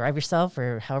drive yourself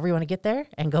or however you want to get there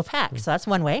and go pack. So that's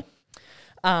one way.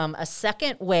 A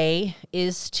second way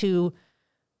is to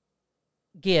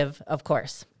give, of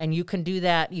course. And you can do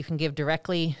that. You can give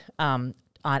directly on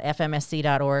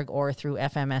fmsc.org or through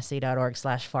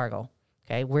fmsc.org/Fargo.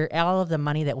 Okay, all of the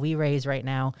money that we raise right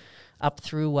now up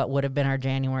through what would have been our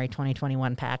January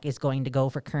 2021 pack is going to go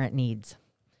for current needs.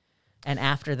 And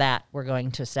after that, we're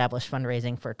going to establish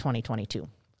fundraising for 2022.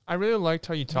 I really liked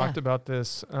how you talked about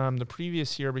this the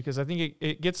previous year, because I think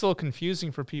it gets a little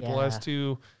confusing for people as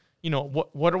to, you know,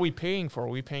 what are we paying for? Are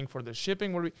we paying for the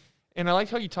shipping? And I like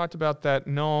how you talked about that.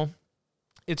 No,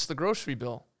 it's the grocery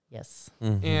bill. Yes.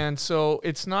 Mm-hmm. And so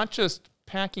it's not just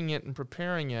packing it and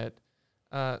preparing it.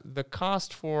 The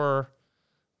cost for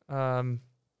the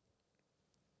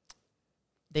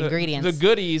ingredients, the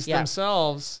goodies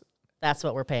themselves, that's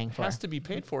what we're paying for. Has to be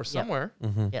paid for somewhere.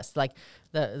 Mm-hmm. Yes, like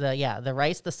the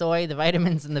rice, the soy, the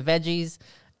vitamins, and the veggies,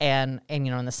 and you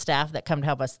know, and the staff that come to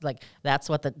help us. Like that's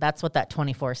what that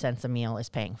 24 cents a meal is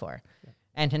paying for. Yeah.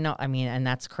 And to know, I mean, and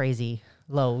that's crazy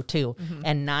low too. Mm-hmm.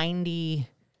 And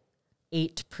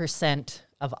 98%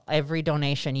 of every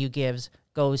donation you gives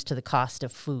goes to the cost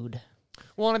of food.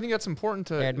 Well, and I think that's important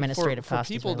for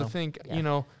people to think, you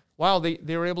know, wow,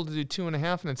 they were able to do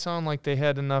 2.5, and it sounded like they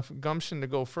had enough gumption to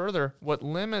go further. What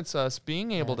limits us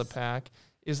being able to pack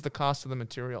is the cost of the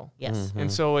material. Yes. Mm-hmm.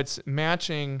 And so it's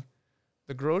matching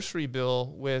the grocery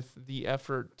bill with the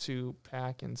effort to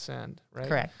pack and send, right?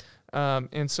 Correct.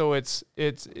 And so it's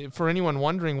for anyone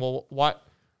wondering, well,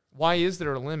 why is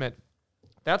there a limit?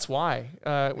 That's why.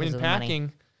 When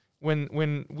packing,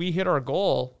 when we hit our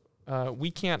goal,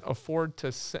 we can't afford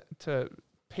to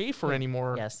pay for any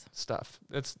more stuff.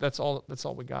 That's all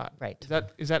we got. Right.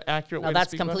 Is that accurate? No,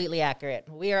 that's completely accurate.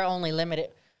 We are only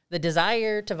limited. The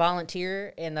desire to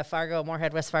volunteer in the Fargo,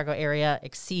 Moorhead, West Fargo area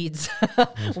exceeds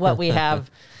what we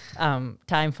have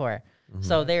time for. Mm-hmm.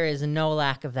 So there is no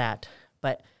lack of that.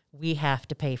 But we have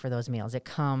to pay for those meals. It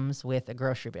comes with a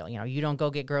grocery bill. You know, you don't go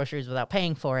get groceries without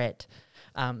paying for it.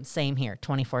 Same here,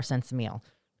 24 cents a meal.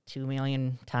 2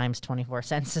 million times 24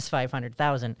 cents is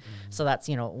 500,000. So that's,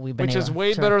 you know, we've been which is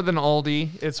way better than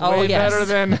Aldi. It's way better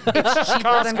than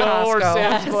Costco or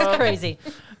Sam's Club. It's crazy,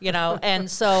 you know. And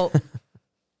so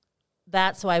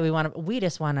that's why we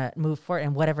just want to move forward.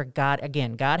 And whatever God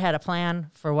had a plan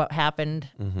for what happened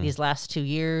these last 2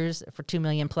 years for 2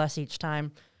 million plus each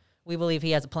time. We believe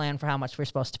he has a plan for how much we're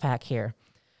supposed to pack here.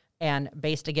 And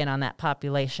based again on that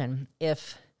population,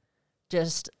 if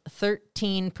just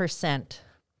 13%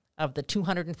 of the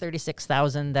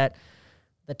 236,000 that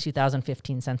the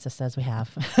 2015 census says we have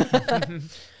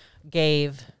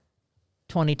gave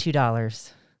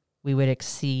 $22, we would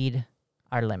exceed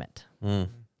our limit.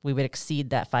 We would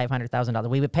exceed that $500,000.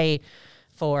 We would pay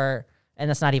for, and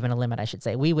that's not even a limit, I should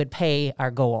say. We would pay our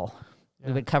goal. Yeah.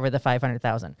 We would cover the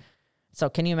 $500,000. So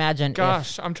can you imagine?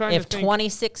 Gosh, I'm trying to think. If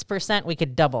 26%, we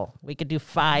could double. We could do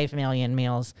 5 million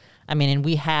meals. I mean, and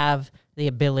we have the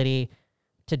ability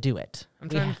to do it. I'm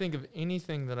trying to think of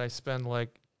anything that I spend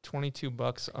like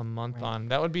 $22 a month on.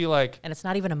 That would be like, and it's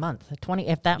not even a month.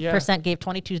 If that percent gave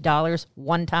 $22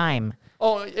 one time.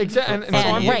 Oh, exactly. And so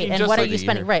I'm right. And what are you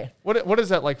spending? Right. What is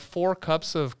that, like 4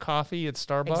 cups of coffee at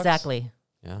Starbucks? Exactly.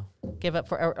 Yeah. Give up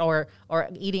for or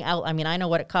eating out. I mean, I know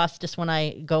what it costs just when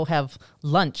I go have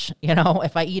lunch. You know,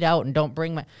 if I eat out and don't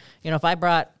bring if I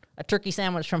brought a turkey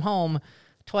sandwich from home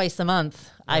twice a month,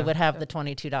 I would have the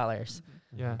 $22.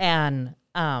 Yeah. And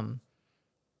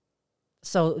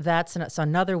so that's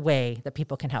another way that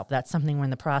people can help. That's something we're in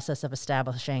the process of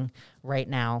establishing right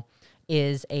now,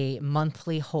 is a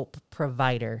monthly hope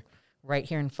provider right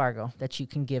here in Fargo that you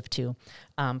can give to,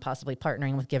 possibly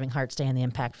partnering with Giving Hearts Day and the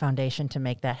Impact Foundation to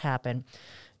make that happen.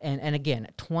 And again,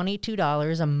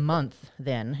 $22 a month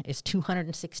then is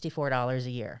 $264 a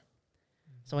year.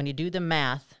 So when you do the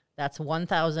math, that's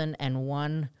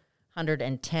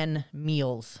 1,110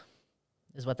 meals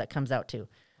is what that comes out to.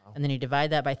 Wow. And then you divide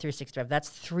that by 365. That's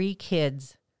 3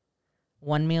 kids,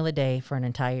 1 meal a day for an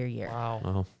entire year.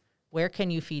 Wow. Where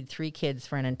can you feed 3 kids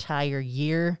for an entire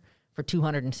year for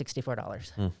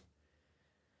 $264.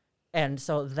 And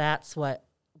so that's what,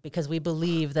 because we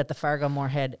believe that the Fargo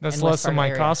Moorhead. That's and less West than Fargo my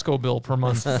area, Costco bill per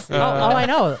month. I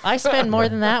know. I spend more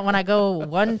than that when I go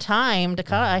one time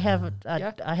to I have a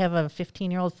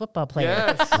 15-year-old football player.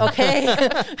 Yes. Okay,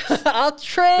 I'll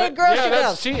trade grocery Yeah, bills.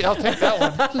 that's cheap. I'll take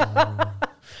that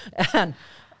one.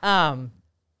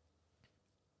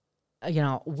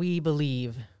 And we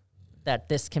believe that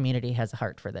this community has a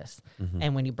heart for this,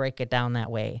 and when you break it down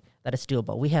that way, that it's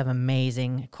doable. We have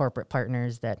amazing corporate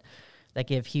partners that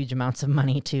give huge amounts of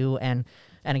money to, and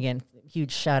again,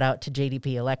 huge shout out to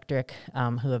JDP Electric,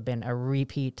 who have been a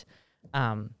repeat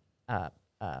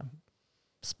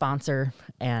sponsor,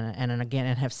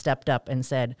 and have stepped up and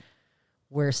said,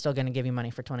 we're still going to give you money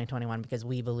for 2021 because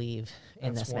we believe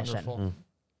in That's this wonderful. mission.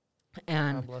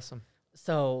 And God bless them.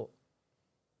 so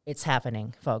it's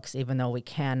happening, folks, even though we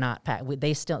cannot pack.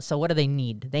 So what do they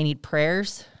need? They need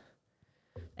prayers.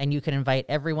 And you can invite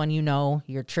everyone you know,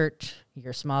 your church,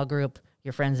 your small group,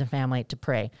 your friends and family to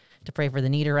pray for the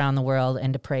need around the world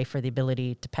and to pray for the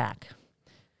ability to pack.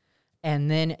 And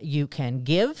then you can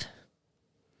give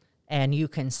and you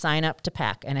can sign up to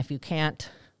pack. And if you can't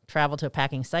travel to a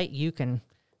packing site, you can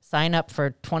sign up for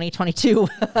 2022.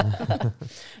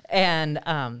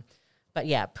 But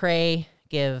yeah, pray,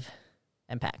 give,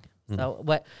 and pack. So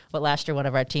what last year one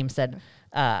of our team said,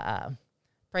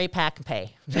 pray, pack, and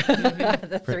pay.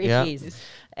 The three P's.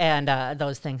 And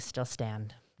those things still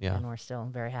stand. Yeah. And we're still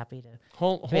very happy to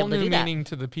Whole able to new do that. meaning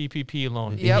to the PPP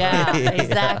loan. Yeah,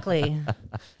 exactly.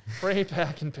 Pray,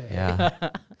 pack, and pay. Yeah.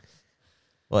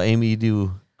 Well, Amy, you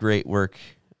do great work.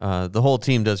 The whole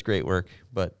team does great work,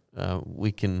 but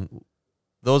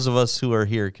those of us who are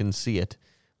here can see it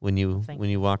when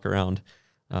you walk around.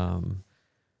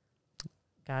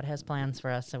 God has plans for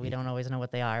us, so we don't always know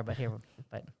what they are, but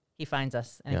He finds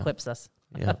us and equips us.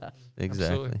 Yeah,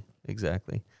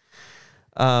 exactly.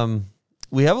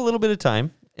 We have a little bit of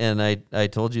time, and I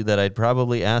told you that I'd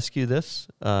probably ask you this.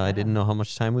 I didn't know how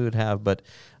much time we would have, but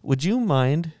would you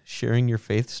mind sharing your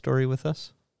faith story with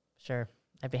us? Sure,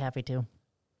 I'd be happy to.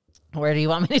 Where do you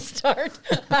want me to start?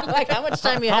 Like, how much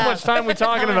time do you have? How much time we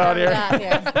talking about here?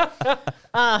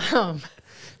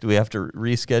 Do we have to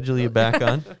reschedule you back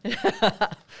on?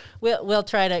 We'll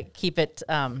try to keep it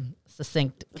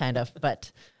succinct, kind of.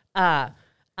 But as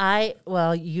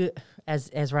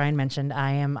Ryan mentioned,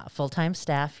 I am full-time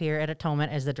staff here at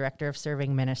Atonement as the Director of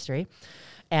Serving Ministry,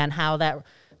 and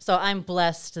so I'm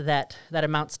blessed that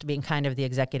amounts to being kind of the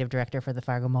Executive Director for the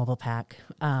Fargo Mobile Pack,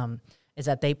 is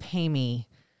that they pay me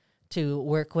to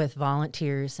work with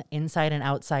volunteers inside and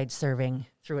outside serving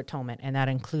through Atonement, and that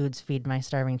includes Feed My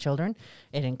Starving Children.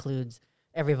 It includes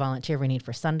every volunteer we need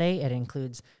for Sunday. It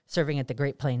includes serving at the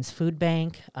Great Plains Food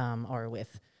Bank or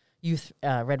with Youth,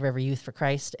 Red River Youth for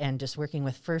Christ, and just working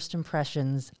with First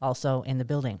Impressions also in the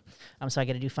building. So I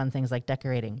get to do fun things like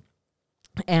decorating.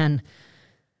 And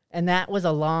that was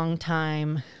a long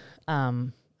time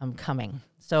coming.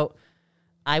 So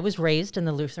I was raised in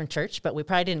the Lutheran church, but we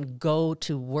probably didn't go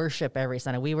to worship every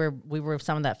Sunday. We were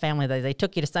some of that family that they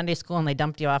took you to Sunday school and they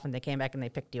dumped you off and they came back and they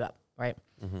picked you up, right?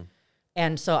 Mm-hmm.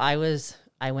 And so I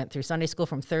went through Sunday school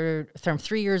from 3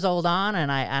 years old on,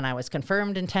 and I was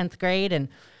confirmed in 10th grade and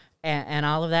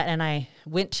all of that. And I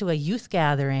went to a youth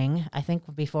gathering, I think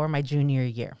before my junior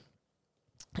year.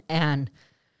 And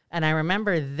I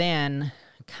remember then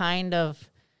kind of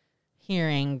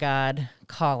hearing God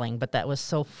calling, but that was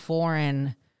so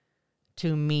foreign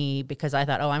to me because I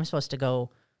thought, I'm supposed to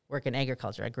go work in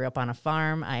agriculture. I grew up on a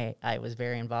farm. I was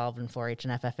very involved in 4-H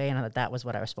and FFA, and I thought that was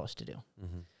what I was supposed to do.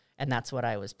 Mm-hmm. And that's what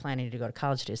I was planning to go to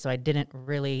college to. So I didn't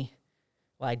really,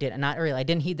 I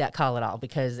didn't heed that call at all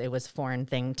because it was a foreign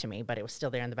thing to me, but it was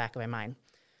still there in the back of my mind.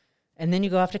 And then you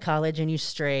go off to college and you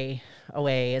stray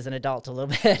away as an adult a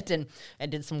little bit and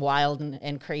did some wild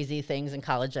and crazy things in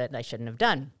college that I shouldn't have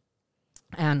done.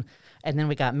 And then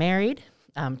we got married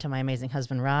to my amazing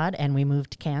husband, Rod, and we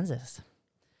moved to Kansas.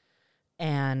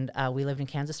 And we lived in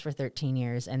Kansas for 13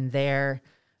 years, and there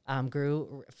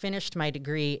finished my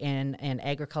degree in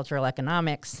agricultural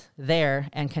economics there,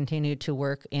 and continued to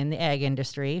work in the ag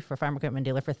industry for farm equipment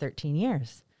dealer for 13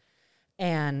 years.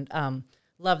 And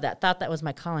loved that. Thought that was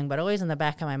my calling, but always in the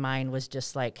back of my mind was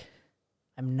just like,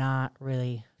 I'm not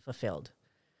really fulfilled.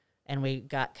 And we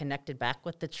got connected back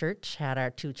with the church, had our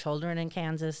 2 children in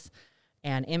Kansas.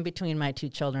 And in between my 2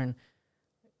 children,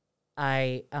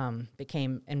 I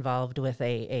became involved with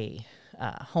a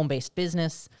home-based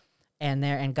business.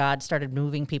 And God started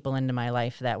moving people into my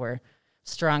life that were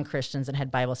strong Christians and had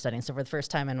Bible study. And so for the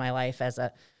first time in my life as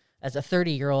a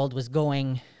 30-year-old was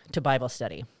going to Bible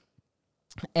study.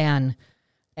 And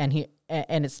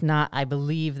and it's not, I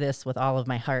believe this with all of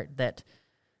my heart,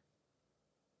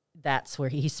 that's where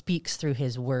he speaks through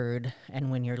his word.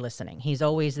 And when you're listening, he's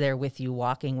always there with you,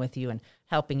 walking with you and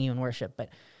helping you in worship. But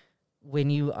when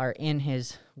you are in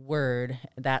his word,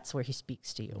 that's where he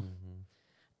speaks to you.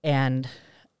 And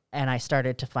I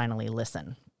started to finally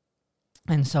listen.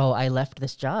 And so I left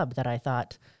this job that I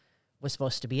thought was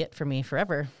supposed to be it for me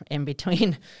forever in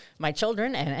between my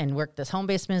children and worked this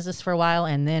home-based business for a while.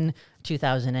 And then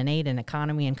 2008, an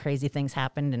economy and crazy things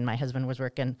happened, and my husband was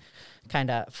working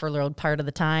kind of furloughed part of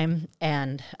the time,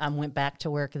 and went back to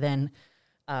work then.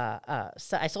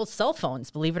 So I sold cell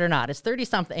phones, believe it or not. It's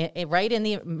 30-something, right in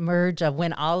the merge of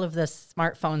when all of the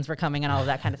smartphones were coming and all of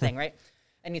that kind of thing, right?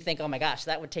 And you think, oh my gosh,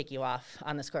 that would take you off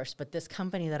on this course. But this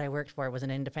company that I worked for was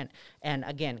an independent, and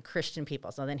again, Christian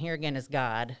people. So then here again is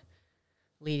God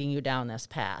leading you down this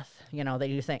path, that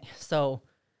you think. So,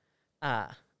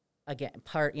 again,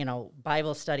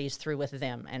 Bible studies through with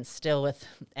them and still with,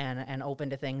 and open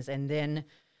to things. And then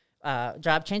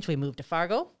job change, we moved to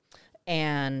Fargo,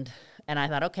 and I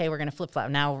thought, okay, we're going to flip-flop.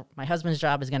 Now my husband's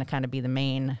job is going to kind of be the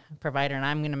main provider, and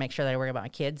I'm going to make sure that I worry about my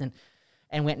kids,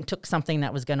 and went and took something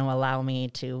that was going to allow me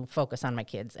to focus on my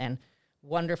kids. And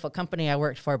wonderful company I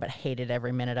worked for, but hated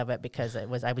every minute of it because I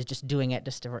was just doing it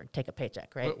just to take a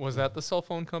paycheck, right? Was that the cell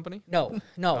phone company? No.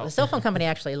 The cell phone company I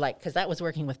actually liked because that was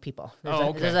working with people.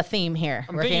 There's a theme here.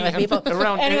 I'm working thinking, with people.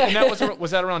 Around, Anyway. and that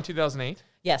was that around 2008?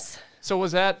 Yes. So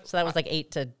that was like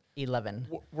 8 to 11.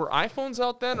 Were iPhones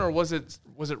out then, or was it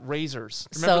Razors?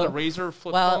 Remember the Razor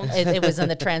flip phones? It was in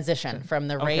the transition from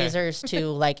the Razors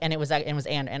to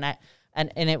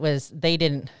and it was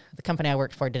the company I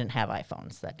worked for didn't have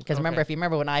iPhones because remember, if you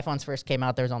remember when iPhones first came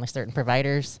out, there was only certain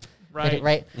providers, right?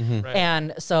 Right.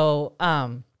 And so,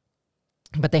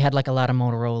 but they had like a lot of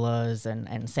Motorola's and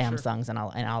Samsungs and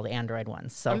all the Android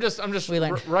ones. So I'm just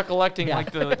recollecting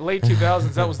like the late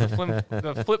 2000s. That was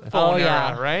the flip phone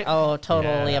era, right? Oh,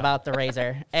 totally about the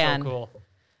Razor. So cool.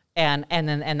 And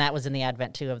then that was in the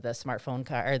advent too of the smartphone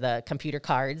or the computer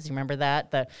cards. You remember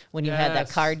that? When you had that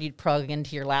card, you'd plug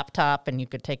into your laptop and you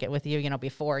could take it with you.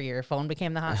 Before your phone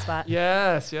became the hotspot.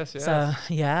 Yes. So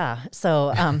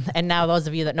So and now those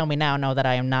of you that know me now know that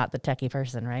I am not the techie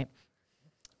person, right?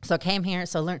 So came here,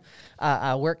 learned,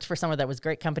 worked for someone that was a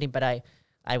great company, but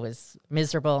I was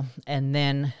miserable, and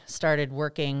then started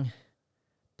working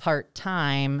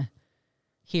part-time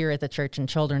here at the Church and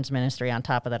Children's Ministry on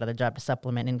top of that other job to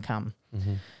supplement income.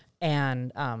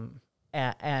 And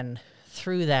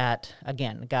through that,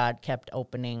 again, God kept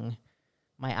opening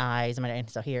my eyes. And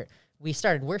so here, we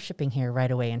started worshiping here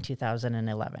right away in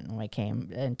 2011 when we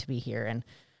came to be here.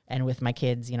 And with my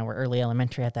kids, we're early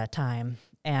elementary at that time.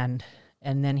 And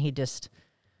then he just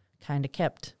kind of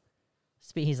kept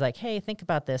he's like, hey, think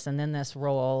about this. And then this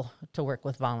role to work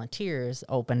with volunteers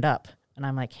opened up. And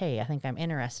I'm like, hey, I think I'm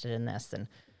interested in this. And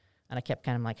I kept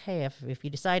kind of like, hey, if you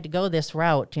decide to go this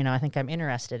route, I think I'm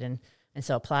interested. And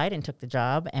so applied and took the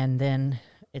job. And then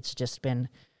it's just been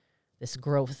this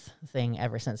growth thing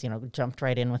ever since, jumped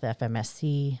right in with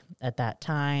FMSC at that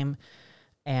time.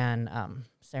 And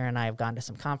Sarah and I have gone to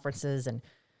some conferences and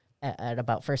at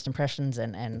about first impressions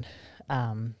and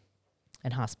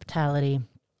hospitality.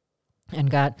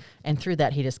 And through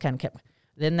that, he just kind of kept.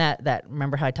 Then that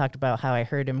remember how I talked about how I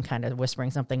heard him kind of whispering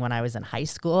something when I was in high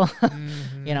school,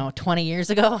 20 years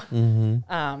ago.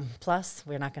 Plus,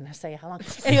 we're not going to say how long.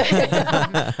 Anyway,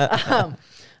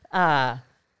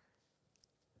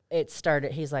 it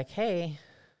started. He's like, hey,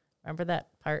 remember that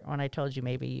part when I told you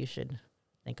maybe you should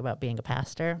think about being a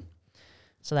pastor?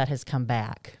 So that has come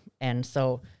back. And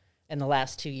so in the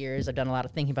last 2 years, I've done a lot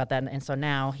of thinking about that. And so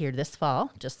now here just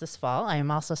this fall, I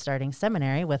am also starting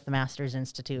seminary with the Masters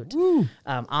Institute,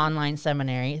 online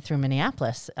seminary through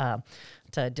Minneapolis I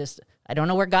don't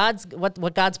know what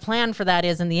God's plan for that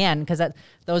is in the end, because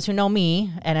those who know me,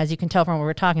 and as you can tell from what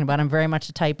we're talking about, I'm very much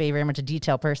a type A, very much a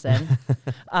detail person.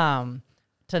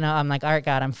 To know, I'm like, all right,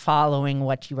 God, I'm following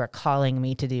what you are calling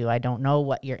me to do. I don't know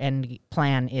what your end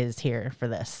plan is here for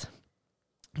this,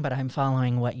 but I'm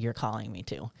following what you're calling me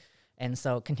to. And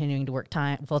so continuing to work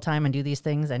full-time and do these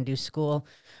things and do school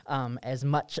as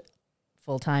much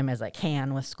full-time as I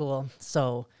can with school.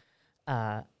 So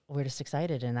we're just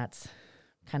excited, and that's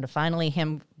kind of finally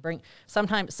him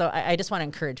sometimes. So I just want to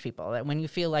encourage people that when you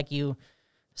feel like you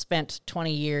spent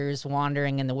 20 years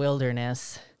wandering in the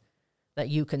wilderness, that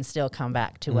you can still come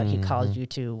back to what he calls you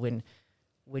to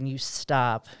when you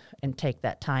stop and take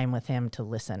that time with him to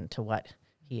listen to what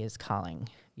he is calling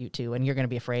you to. And you're going to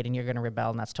be afraid and you're going to rebel,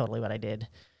 and that's totally what I did.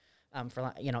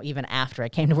 Even after I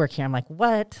came to work here, I'm like,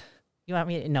 what? You want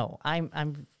me to? No,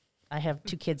 I'm I have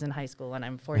 2 kids in high school and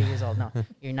I'm 40 years old. No,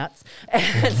 you're nuts. And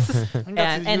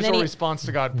That's his usual response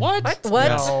to God. What? What?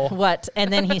 No. What?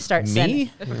 And then he starts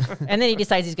Me? and then he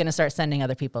decides he's going to start sending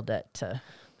other people to,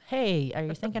 hey, are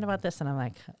you thinking about this? And I'm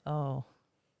like, oh,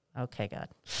 okay, God.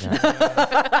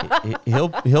 Yeah.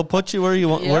 He'll put you where he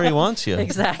wants you.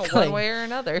 Exactly. One way or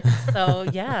another. So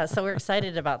yeah, so we're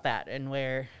excited about that, and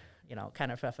we're,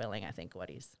 kind of fulfilling, I think, what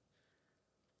he's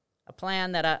a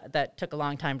plan that took a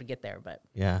long time to get there, but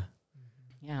Yeah.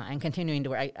 yeah, and continuing to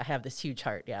where I have this huge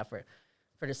heart,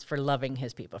 for loving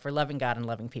his people, for loving God and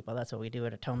loving people. That's what we do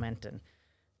at Atonement,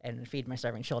 and Feed My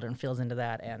Starving Children fills into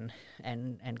that,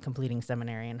 and completing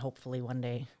seminary, and hopefully one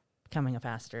day becoming a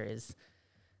pastor is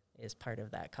part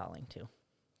of that calling too.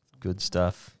 Good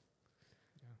stuff.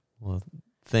 Well,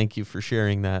 thank you for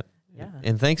sharing that. Yeah.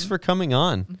 And thanks for coming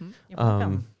on. You're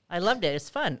welcome. I loved it. It's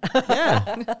fun.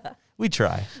 Yeah. We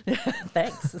try.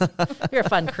 Thanks. You're a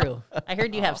fun crew. I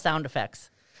heard you have sound effects.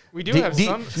 We do have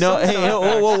some. No, some hey,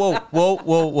 sound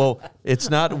whoa. It's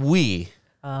not we.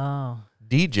 Oh.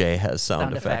 DJ has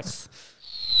sound effects.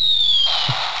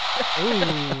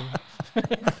 Ooh.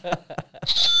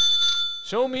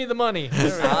 Show me the money.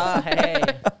 Oh, hey.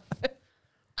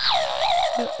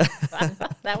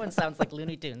 That one sounds like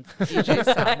Looney Tunes.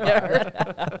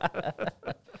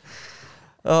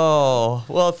 Oh,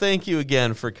 well, thank you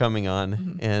again for coming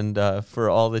on and for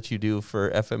all that you do for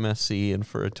FMSC and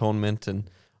for Atonement and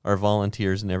our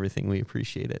volunteers and everything. We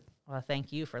appreciate it. Well,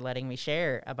 thank you for letting me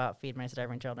share about Feed My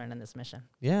Starving Children and this mission.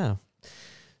 Yeah.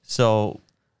 So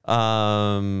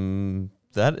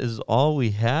that is all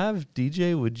we have.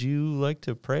 DJ, would you like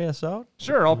to pray us out?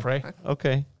 Sure, I'll pray.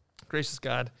 Okay. Gracious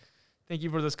God, thank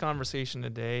you for this conversation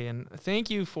today. And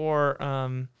thank you for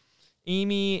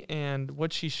Amy and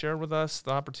what she shared with us,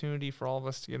 the opportunity for all of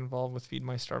us to get involved with Feed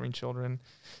My Starving Children.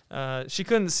 She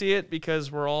couldn't see it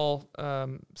because we're all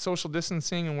social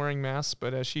distancing and wearing masks,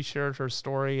 but as she shared her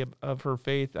story of her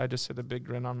faith, I just had a big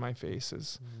grin on my face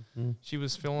as she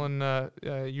was filling,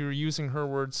 you were using her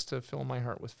words to fill my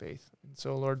heart with faith. And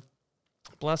so, Lord,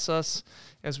 bless us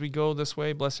as we go this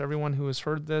way. Bless everyone who has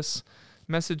heard this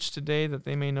message today, that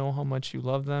they may know how much you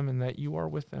love them and that you are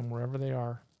with them wherever they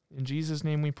are. In Jesus'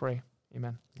 name we pray.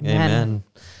 Amen. Amen.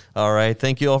 All right.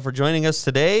 Thank you all for joining us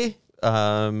today.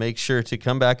 Make sure to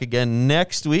come back again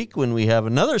next week when we have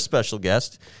another special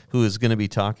guest who is going to be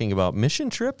talking about mission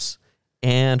trips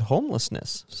and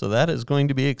homelessness. So that is going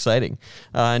to be exciting.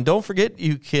 And don't forget,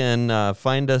 you can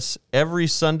find us every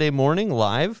Sunday morning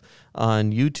live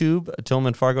on YouTube,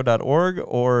 atonementfargo.org,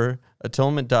 or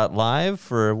atonement.live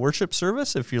for a worship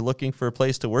service. If you're looking for a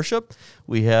place to worship,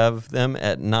 we have them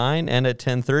at 9 and at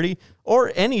 10:30,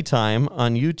 or anytime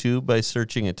on YouTube by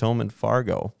searching Atonement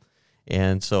Fargo.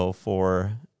 And so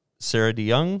for Sarah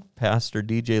DeYoung, Pastor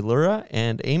DJ Lura,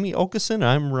 and Amy Okeson,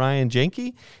 I'm Ryan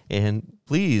Jenke. And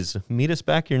please meet us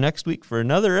back here next week for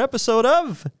another episode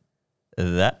of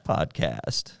That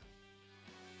Podcast.